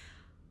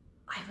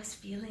I was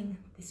feeling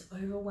this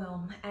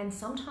overwhelm. And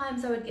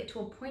sometimes I would get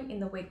to a point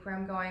in the week where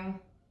I'm going,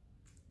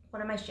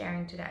 what am I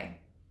sharing today?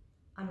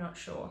 I'm not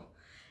sure.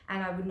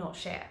 And I would not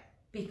share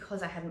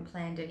because I hadn't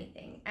planned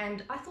anything.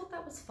 And I thought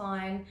that was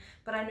fine,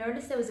 but I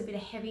noticed there was a bit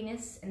of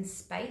heaviness and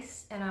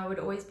space, and I would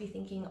always be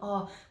thinking,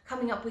 oh,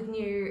 coming up with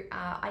new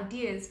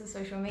ideas for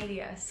social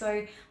media.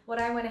 So what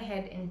I went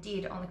ahead and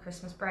did on the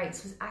Christmas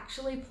breaks was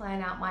actually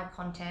plan out my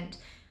content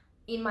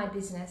in my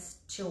business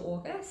till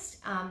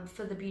August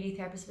for the Beauty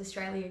Therapists of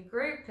Australia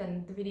group,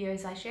 and the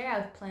videos I share,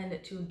 I've planned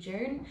it till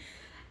June.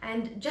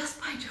 And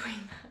just by doing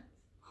that,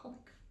 oh my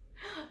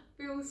God,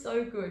 feels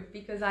so good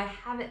because I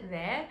have it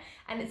there,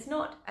 and it's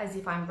not as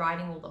if I'm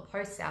writing all the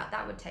posts out.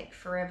 That would take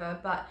forever,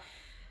 but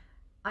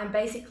I'm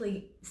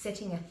basically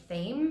setting a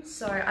theme.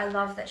 So I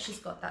love that she's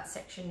got that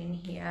section in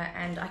here,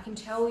 and I can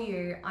tell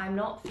you I'm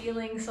not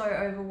feeling so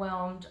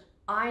overwhelmed.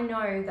 I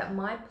know that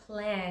my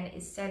plan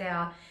is set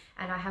out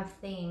and I have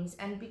themes,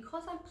 and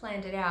because I've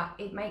planned it out,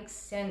 it makes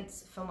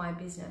sense for my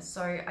business.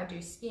 So I do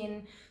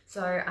skin,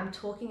 so I'm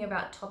talking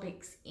about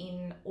topics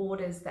in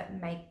orders that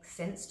make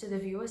sense to the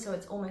viewer, so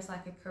it's almost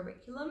like a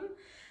curriculum.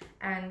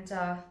 And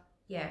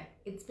yeah,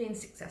 it's been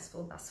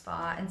successful thus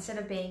far. Instead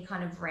of being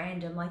kind of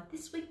random, like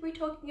this week we're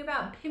talking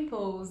about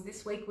pimples,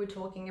 this week we're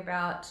talking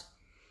about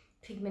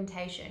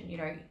pigmentation, you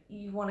know,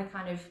 you want to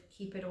kind of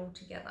keep it all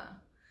together,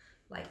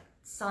 like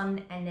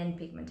sun and then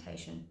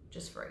pigmentation,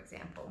 just for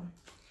example.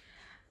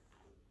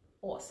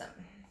 Awesome.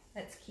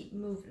 Let's keep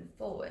moving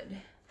forward.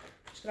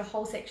 Just got a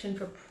whole section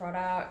for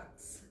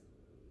products,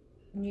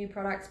 new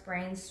products,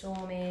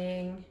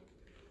 brainstorming,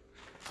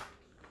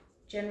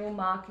 general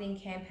marketing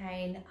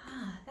campaign.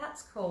 Ah,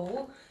 that's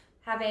cool.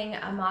 Having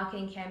a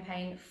marketing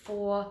campaign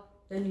for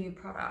the new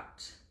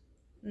product.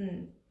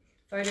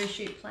 Photo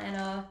shoot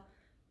planner.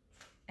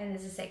 And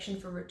there's a section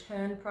for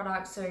return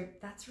products. So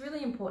that's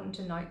really important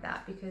to note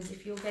that, because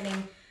if you're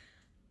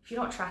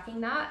not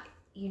tracking that,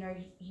 you know,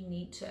 you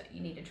need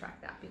to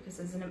track that, because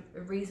there's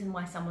a reason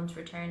why someone's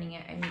returning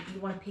it, and you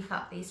want to pick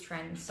up these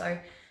trends.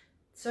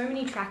 So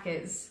many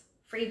trackers.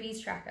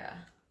 Freebies tracker.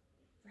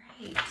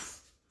 Great.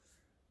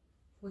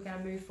 We're going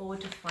to move forward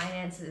to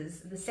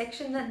finances, the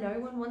section that no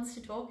one wants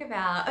to talk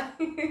about.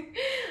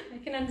 I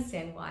can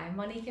understand why.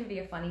 Money can be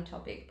a funny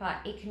topic, but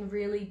it can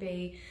really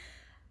be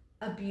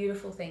a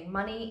beautiful thing.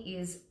 Money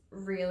is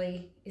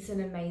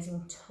an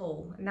amazing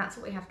tool, and that's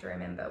what we have to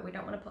remember. We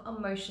don't want to put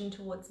emotion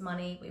towards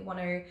money. We want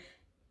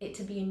it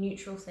to be a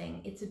neutral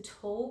thing. It's a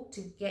tool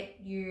to get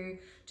you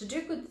to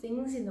do good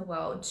things in the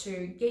world,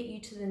 to get you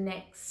to the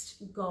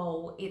next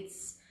goal.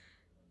 It's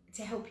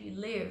to help you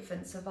live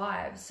and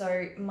survive.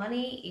 So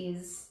money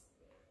is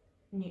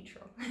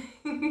neutral.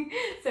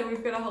 So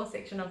we've got a whole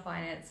section on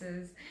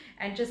finances,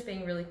 and just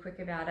being really quick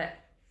about it,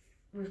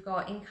 we've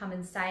got income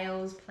and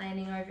sales,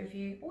 planning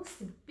overview. Oh, it's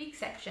a big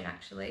section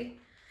actually.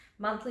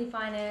 Monthly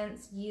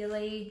finance,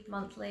 yearly,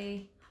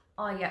 monthly.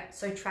 Oh yeah,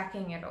 so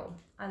tracking it all.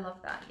 I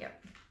love that,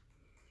 yep.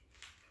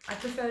 I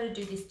prefer to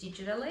do this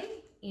digitally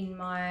in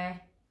my,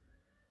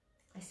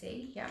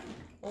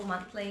 all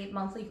monthly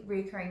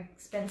recurring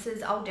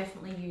expenses. I'll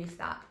definitely use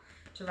that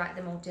to write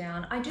them all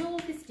down. I do all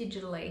this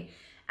digitally,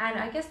 and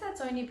I guess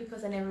that's only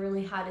because I never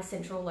really had a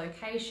central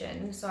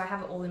location, so I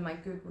have it all in my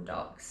Google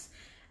Docs.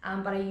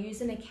 But I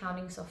use an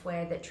accounting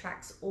software that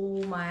tracks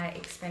all my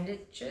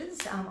expenditures.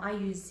 I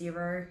use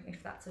Xero,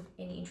 if that's of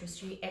any interest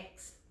to you,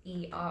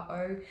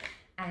 Xero,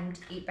 and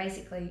it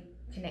basically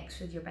connects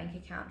with your bank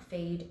account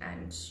feed,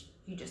 and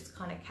you just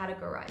kind of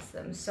categorize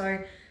them.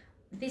 So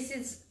this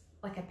is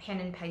like a pen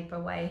and paper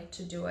way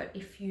to do it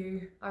if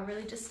you are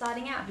really just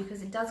starting out,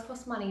 because it does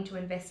cost money to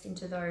invest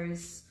into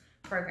those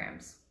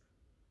programs.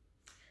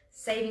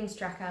 Savings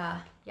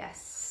tracker,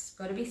 yes,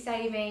 got to be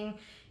saving.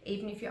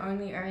 Even if you're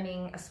only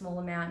earning a small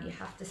amount, you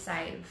have to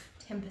save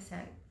 10%.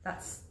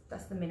 That's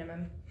the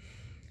minimum.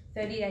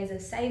 30 days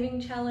of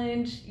saving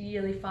challenge,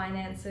 yearly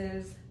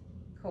finances.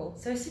 Cool.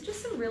 So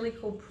just some really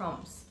cool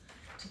prompts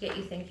to get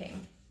you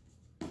thinking.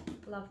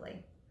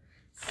 Lovely.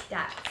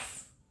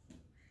 Stats.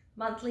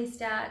 Monthly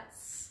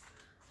stats.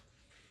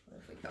 What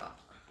have we got?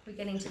 We're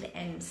getting to the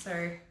end,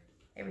 so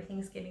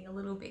everything's getting a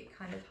little bit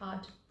kind of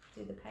hard to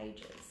do the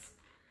pages.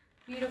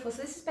 Beautiful.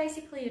 So this is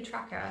basically a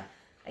tracker.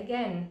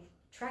 Again,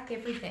 track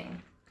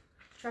everything.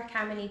 Track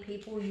how many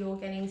people you're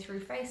getting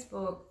through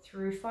Facebook,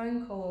 through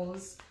phone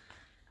calls,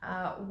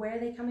 where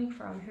they're coming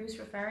from, who's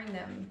referring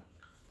them,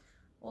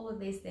 all of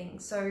these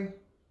things. So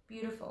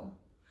beautiful.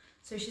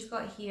 So she's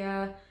got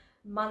here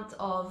month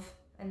of,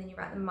 and then you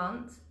write the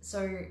month.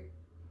 So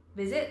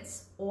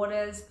visits,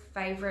 orders,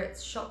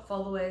 favorites, shop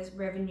followers,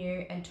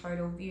 revenue, and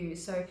total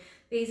views. So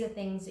these are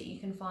things that you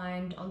can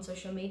find on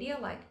social media,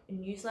 like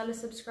newsletter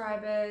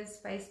subscribers,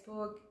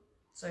 Facebook,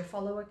 so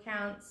follow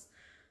accounts.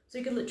 So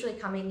you could literally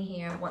come in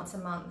here once a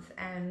month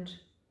and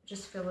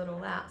just fill it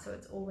all out. So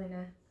it's all in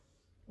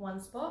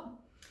one spot.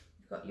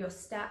 You've got your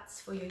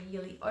stats for your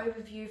yearly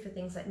overview for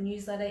things like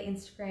newsletter,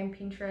 Instagram,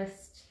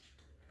 Pinterest.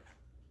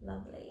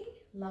 Lovely,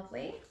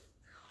 lovely.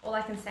 All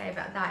I can say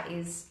about that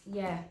is,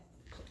 yeah,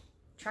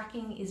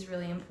 tracking is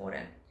really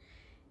important.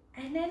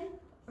 And then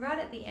right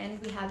at the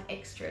end, we have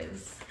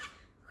extras.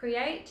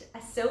 Create a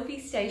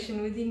selfie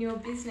station within your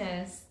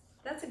business.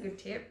 That's a good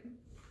tip.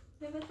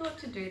 Never thought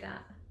to do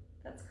that.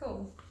 That's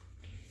cool.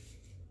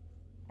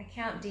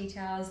 Account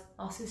details.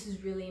 Also, this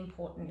is really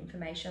important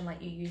information like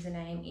your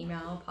username,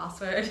 email,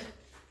 password.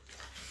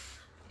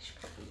 I should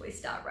probably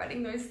start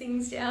writing those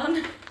things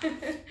down.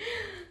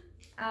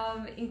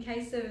 In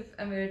case of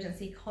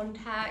emergency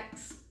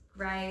contacts,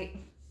 great.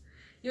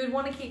 You would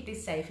want to keep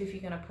this safe if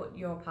you're going to put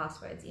your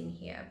passwords in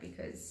here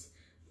because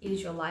it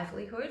is your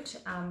livelihood.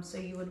 So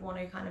you would want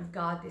to kind of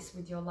guard this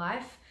with your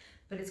life.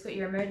 But it's got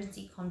your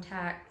emergency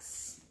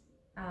contacts,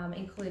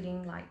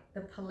 including like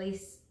the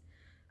police,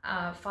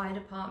 fire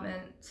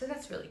department. So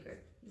that's really good.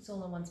 It's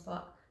all in one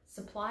spot.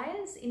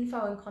 Suppliers,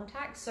 info and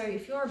contacts. So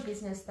if you're a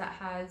business that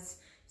has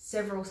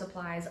several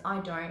suppliers, I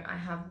don't, I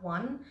have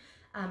one.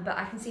 But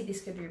I can see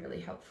this could be really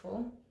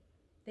helpful.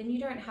 Then you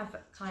don't have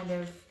kind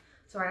of,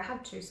 sorry, I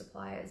have 2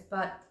 suppliers,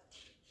 but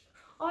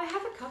oh, I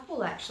have a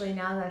couple actually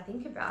now that I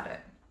think about it.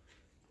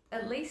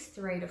 At least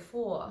 3 to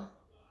 4.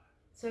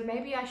 So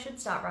maybe I should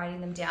start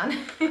writing them down.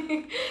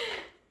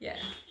 Yeah,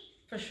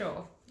 for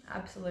sure,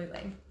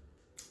 absolutely.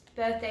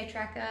 Birthday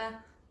tracker,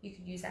 you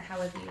could use that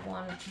however you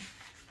want.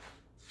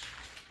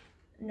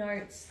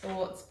 Notes,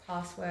 thoughts,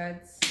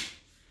 passwords,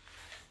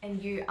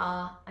 and you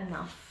are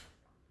enough.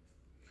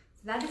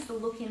 So that is the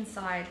look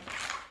inside.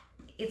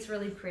 It's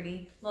really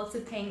pretty. Lots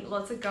of pink,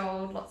 lots of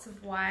gold, lots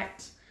of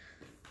white.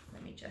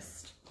 Let me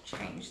just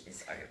change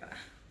this over.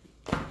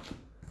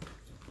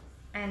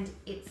 And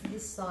it's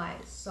this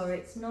size, so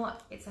it's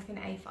not, it's like an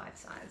A5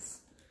 size.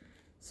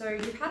 So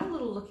you've had a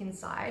little look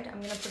inside.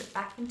 I'm gonna put it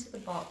back into the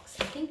box.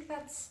 I think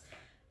that's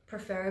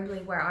preferably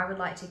where I would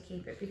like to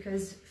keep it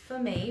because for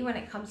me, when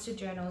it comes to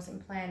journals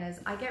and planners,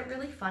 I get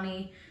really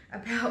funny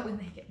about when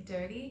they get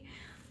dirty.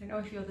 I don't know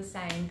if you're the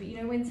same, but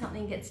you know when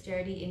something gets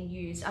dirty and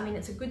used, I mean,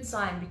 it's a good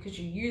sign because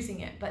you're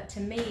using it, but to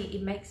me,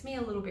 it makes me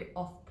a little bit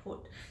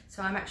off-put.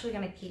 So I'm actually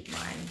gonna keep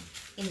mine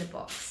in the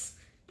box.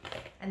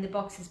 And the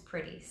box is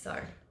pretty, so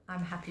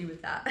I'm happy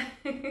with that.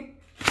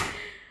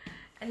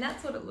 And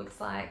that's what it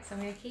looks like. So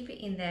I'm gonna keep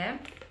it in there.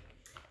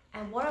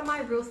 And what are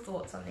my real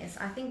thoughts on this?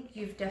 I think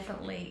you've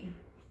definitely,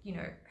 you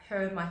know,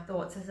 heard my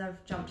thoughts as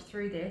I've jumped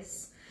through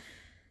this.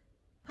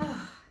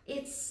 Oh,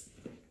 it's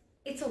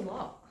a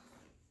lot.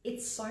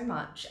 It's so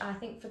much. I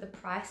think for the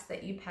price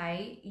that you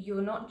pay,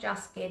 you're not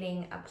just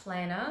getting a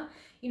planner.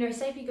 You know,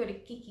 say if you go to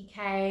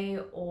kikki.K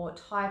or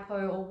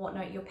Typo or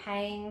whatnot, you're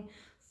paying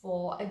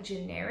for a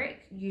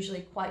generic,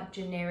 usually quite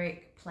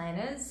generic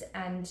planners.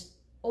 And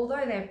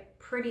although they're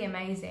pretty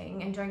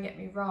amazing, and don't get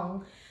me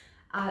wrong,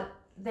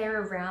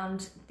 they're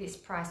around this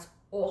price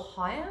or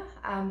higher.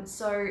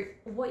 So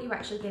what you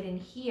actually get in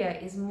here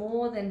is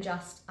more than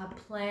just a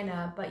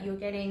planner, but you're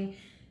getting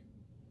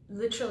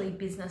literally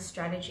business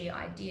strategy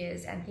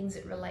ideas and things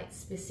that relate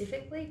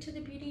specifically to the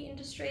beauty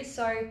industry.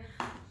 So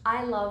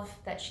I love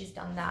that she's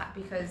done that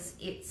because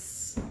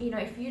it's, you know,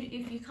 if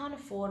you can't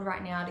afford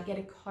right now to get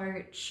a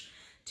coach,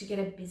 to get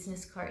a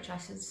business coach, I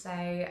should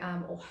say,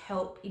 or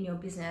help in your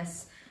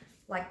business,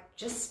 like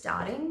just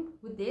starting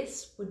with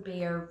this would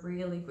be a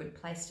really good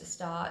place to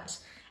start.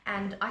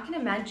 And I can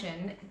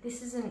imagine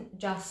this isn't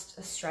just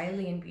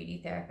Australian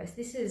beauty therapists.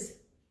 This is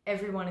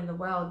everyone in the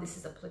world this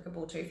is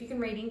applicable to. If you can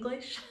read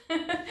English,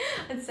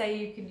 I'd say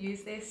you could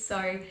use this.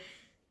 So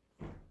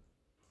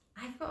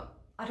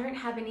I don't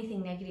have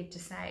anything negative to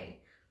say.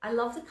 I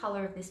love the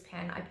color of this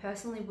pen. I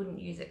personally wouldn't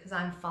use it because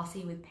I'm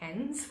fussy with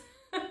pens.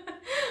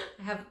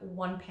 I have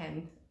one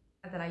pen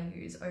that I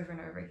use over and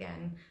over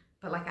again,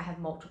 but like I have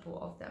multiple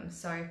of them.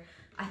 So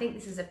I think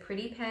this is a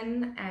pretty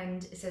pen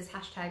and it says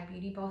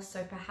 #BeautyBoss.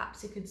 So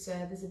perhaps it could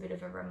serve as a bit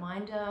of a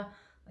reminder.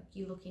 Like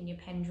you look in your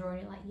pen drawer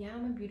and you're like, yeah,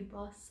 I'm a beauty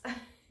boss.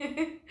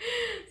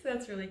 So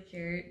that's really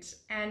cute.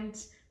 And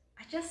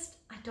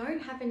I don't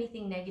have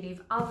anything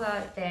negative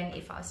other than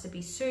if I was to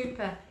be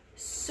super,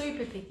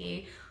 super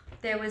picky,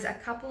 there was a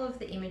couple of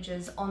the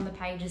images on the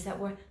pages that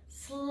were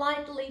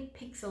slightly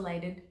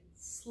pixelated,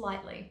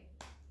 slightly.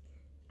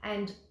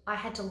 And I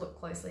had to look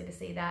closely to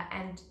see that,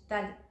 and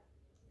that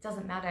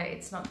doesn't matter.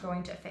 It's not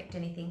going to affect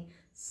anything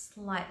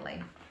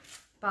slightly,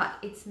 but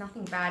it's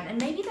nothing bad. And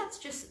maybe that's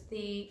just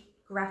the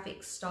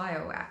graphic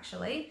style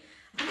actually.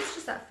 I think it's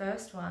just that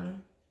first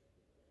one.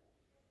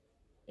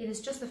 It is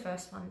just the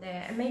first one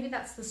there. And maybe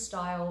that's the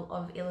style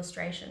of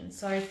illustration.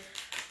 So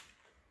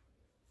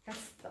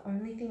that's the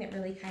only thing that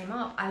really came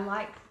up. I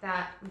like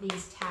that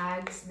these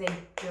tags, they're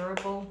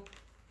durable.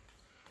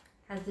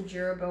 Has the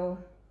durable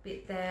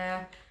bit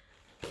there.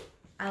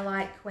 I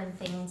like when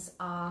things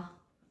are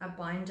a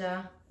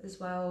binder as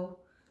well.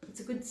 It's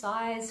a good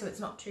size, so it's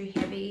not too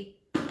heavy.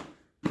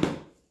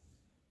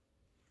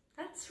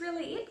 That's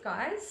really it,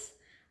 guys.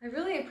 I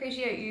really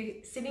appreciate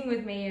you sitting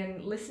with me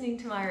and listening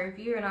to my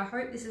review, and I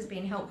hope this has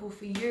been helpful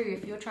for you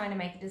if you're trying to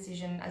make a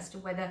decision as to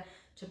whether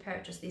to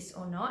purchase this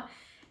or not.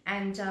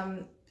 And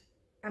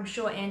I'm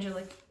sure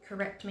Angela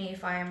correct me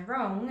if I am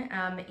wrong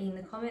in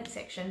the comment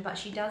section, but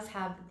she does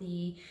have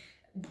the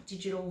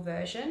digital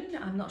version.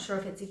 I'm not sure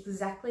if it's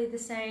exactly the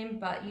same,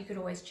 but you could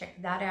always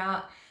check that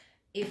out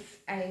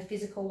if a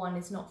physical one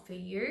is not for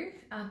you.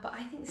 But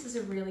I think this is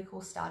a really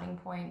cool starting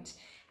point.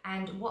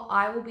 And what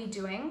I will be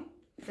doing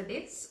for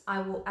this,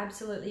 I will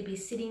absolutely be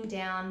sitting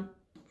down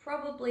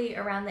probably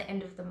around the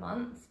end of the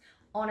month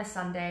on a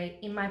Sunday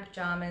in my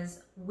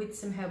pajamas with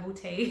some herbal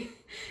tea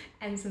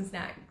and some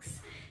snacks,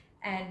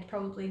 and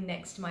probably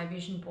next to my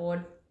vision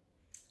board,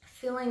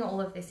 filling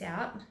all of this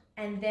out.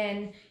 And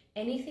then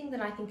anything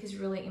that I think is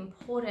really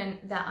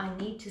important that I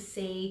need to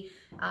see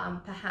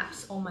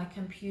perhaps on my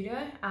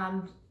computer,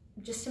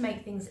 just to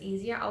make things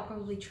easier, I'll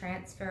probably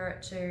transfer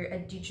it to a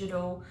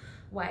digital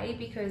way,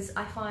 because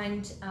I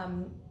find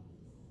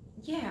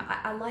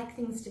I like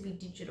things to be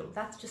digital.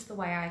 That's just the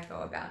way I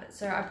go about it.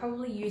 So I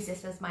probably use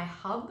this as my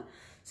hub.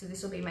 So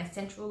this will be my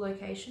central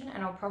location,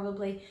 and I'll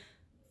probably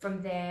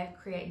from there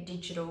create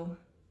digital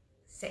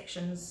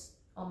sections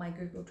on my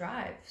Google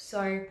Drive.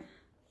 So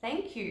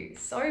thank you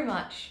so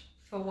much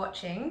for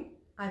watching.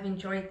 I've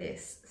enjoyed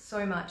this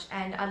so much,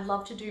 and I'd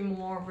love to do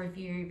more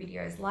review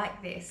videos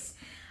like this.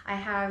 I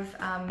have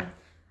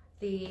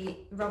the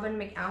Robin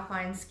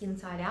McAlpine Skin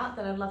Side Out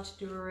that I'd love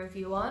to do a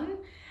review on.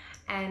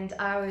 And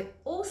I was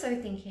also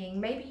thinking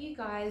maybe you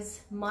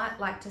guys might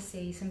like to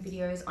see some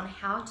videos on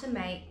how to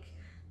make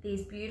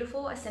these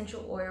beautiful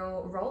essential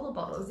oil roller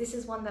bottles. This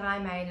is one that I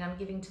made and I'm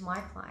giving to my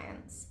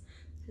clients.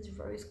 There's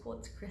rose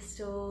quartz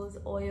crystals,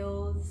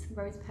 oils,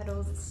 rose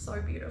petals. It's so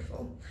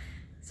beautiful.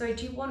 So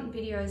do you want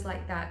videos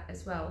like that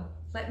as well?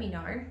 Let me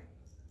know.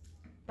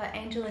 But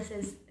Angela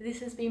says, this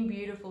has been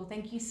beautiful.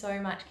 Thank you so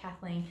much,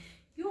 Kathleen.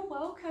 You're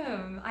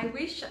welcome. I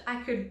wish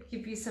I could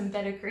give you some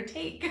better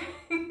critique,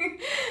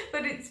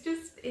 but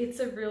it's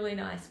a really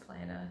nice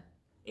planner.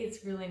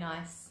 It's really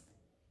nice.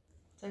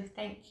 So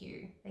thank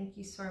you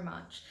so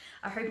much.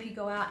 I hope you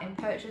go out and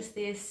purchase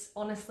this.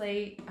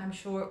 Honestly, I'm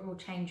sure it will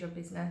change your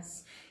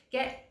business.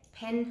 Get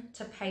pen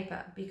to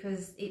paper,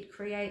 because it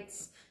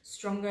creates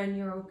stronger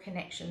neural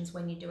connections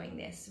when you're doing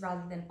this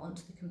rather than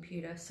onto the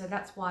computer. So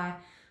that's why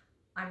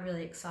I'm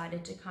really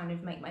excited to kind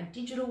of make my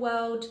digital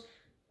world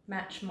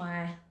match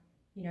my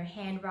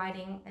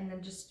handwriting, and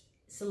then just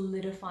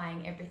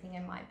solidifying everything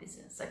in my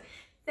business. So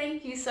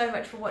thank you so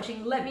much for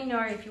watching. Let me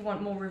know if you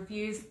want more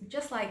reviews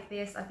just like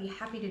this. I'd be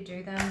happy to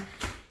do them.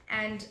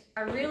 And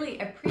I really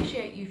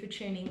appreciate you for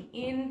tuning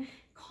in.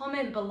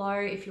 Comment below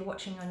if you're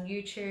watching on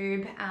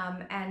YouTube,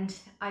 and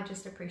I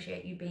just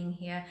appreciate you being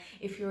here.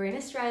 If you're in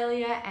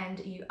Australia and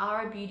you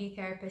are a beauty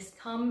therapist,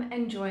 come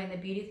and join the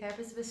Beauty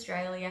Therapists of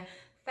Australia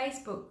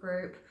Facebook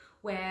group,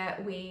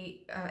 where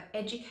we are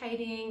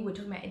educating, we're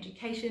talking about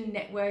education,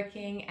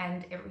 networking,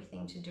 and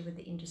everything to do with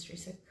the industry.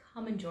 So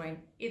come and join,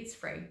 it's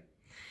free.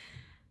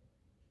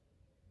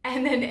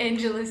 And then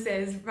Angela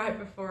says, right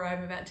before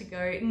I'm about to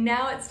go,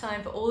 now it's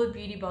time for all the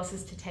beauty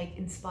bosses to take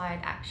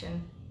inspired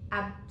action.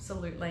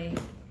 Absolutely.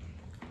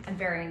 I'm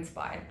very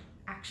inspired.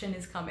 Action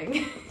is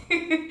coming.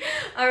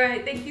 All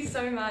right, thank you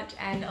so much,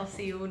 and I'll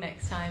see you all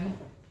next time.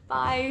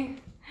 Bye.